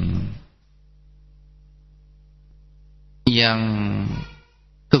janin yang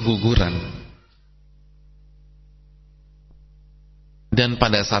keguguran dan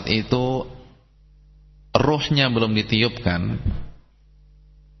pada saat itu ruhnya belum ditiupkan,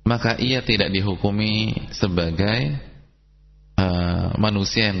 maka ia tidak dihukumi sebagai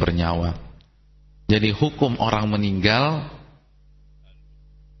manusia yang bernyawa. Jadi hukum orang meninggal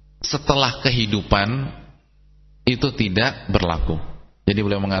setelah kehidupan itu tidak berlaku. Jadi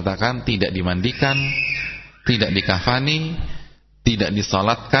beliau mengatakan tidak dimandikan, tidak dikafani, tidak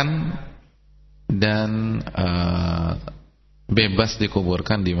disalatkan, dan bebas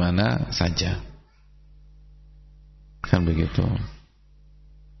dikuburkan di mana saja. Kan begitu.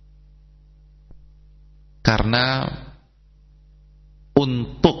 Karena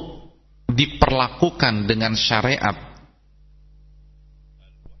untuk diperlakukan dengan syariat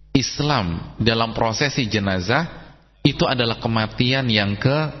Islam dalam prosesi jenazah itu adalah kematian yang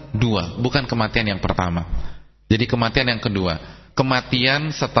kedua, bukan kematian yang pertama. Jadi kematian yang kedua,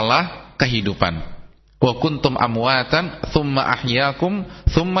 kematian setelah kehidupan. Wa kuntum amwatan thumma ahyaakum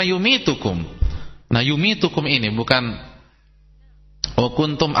thumma yumitukum. Nah, yumitukum ini bukan wa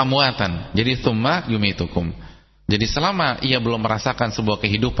kuntum amwatan. Jadi thumma yumitukum. Jadi selama ia belum merasakan sebuah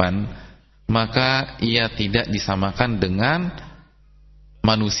kehidupan, maka ia tidak disamakan dengan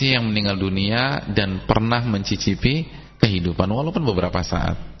manusia yang meninggal dunia dan pernah mencicipi kehidupan walaupun beberapa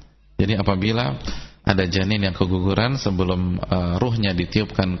saat. Jadi apabila ada janin yang keguguran sebelum ruhnya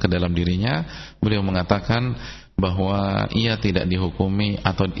ditiupkan ke dalam dirinya, beliau mengatakan bahwa ia tidak dihukumi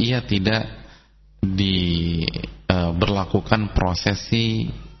atau ia tidak berlakukan prosesi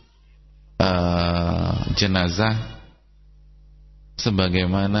jenazah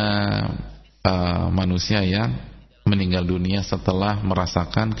sebagaimana manusia yang meninggal dunia setelah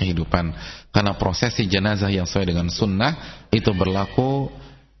merasakan kehidupan. Karena prosesi jenazah yang sesuai dengan sunnah itu berlaku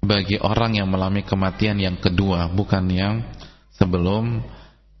bagi orang yang mengalami kematian yang kedua, bukan yang sebelum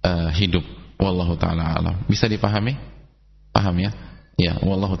hidup. Wallahu ta'ala alam. Bisa dipahami? Paham ya? Ya,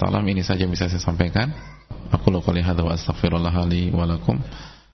 wallahu ta'ala alam. Ini saja bisa saya sampaikan. Aku qouli hadza wa astaghfirullah li wa lakum.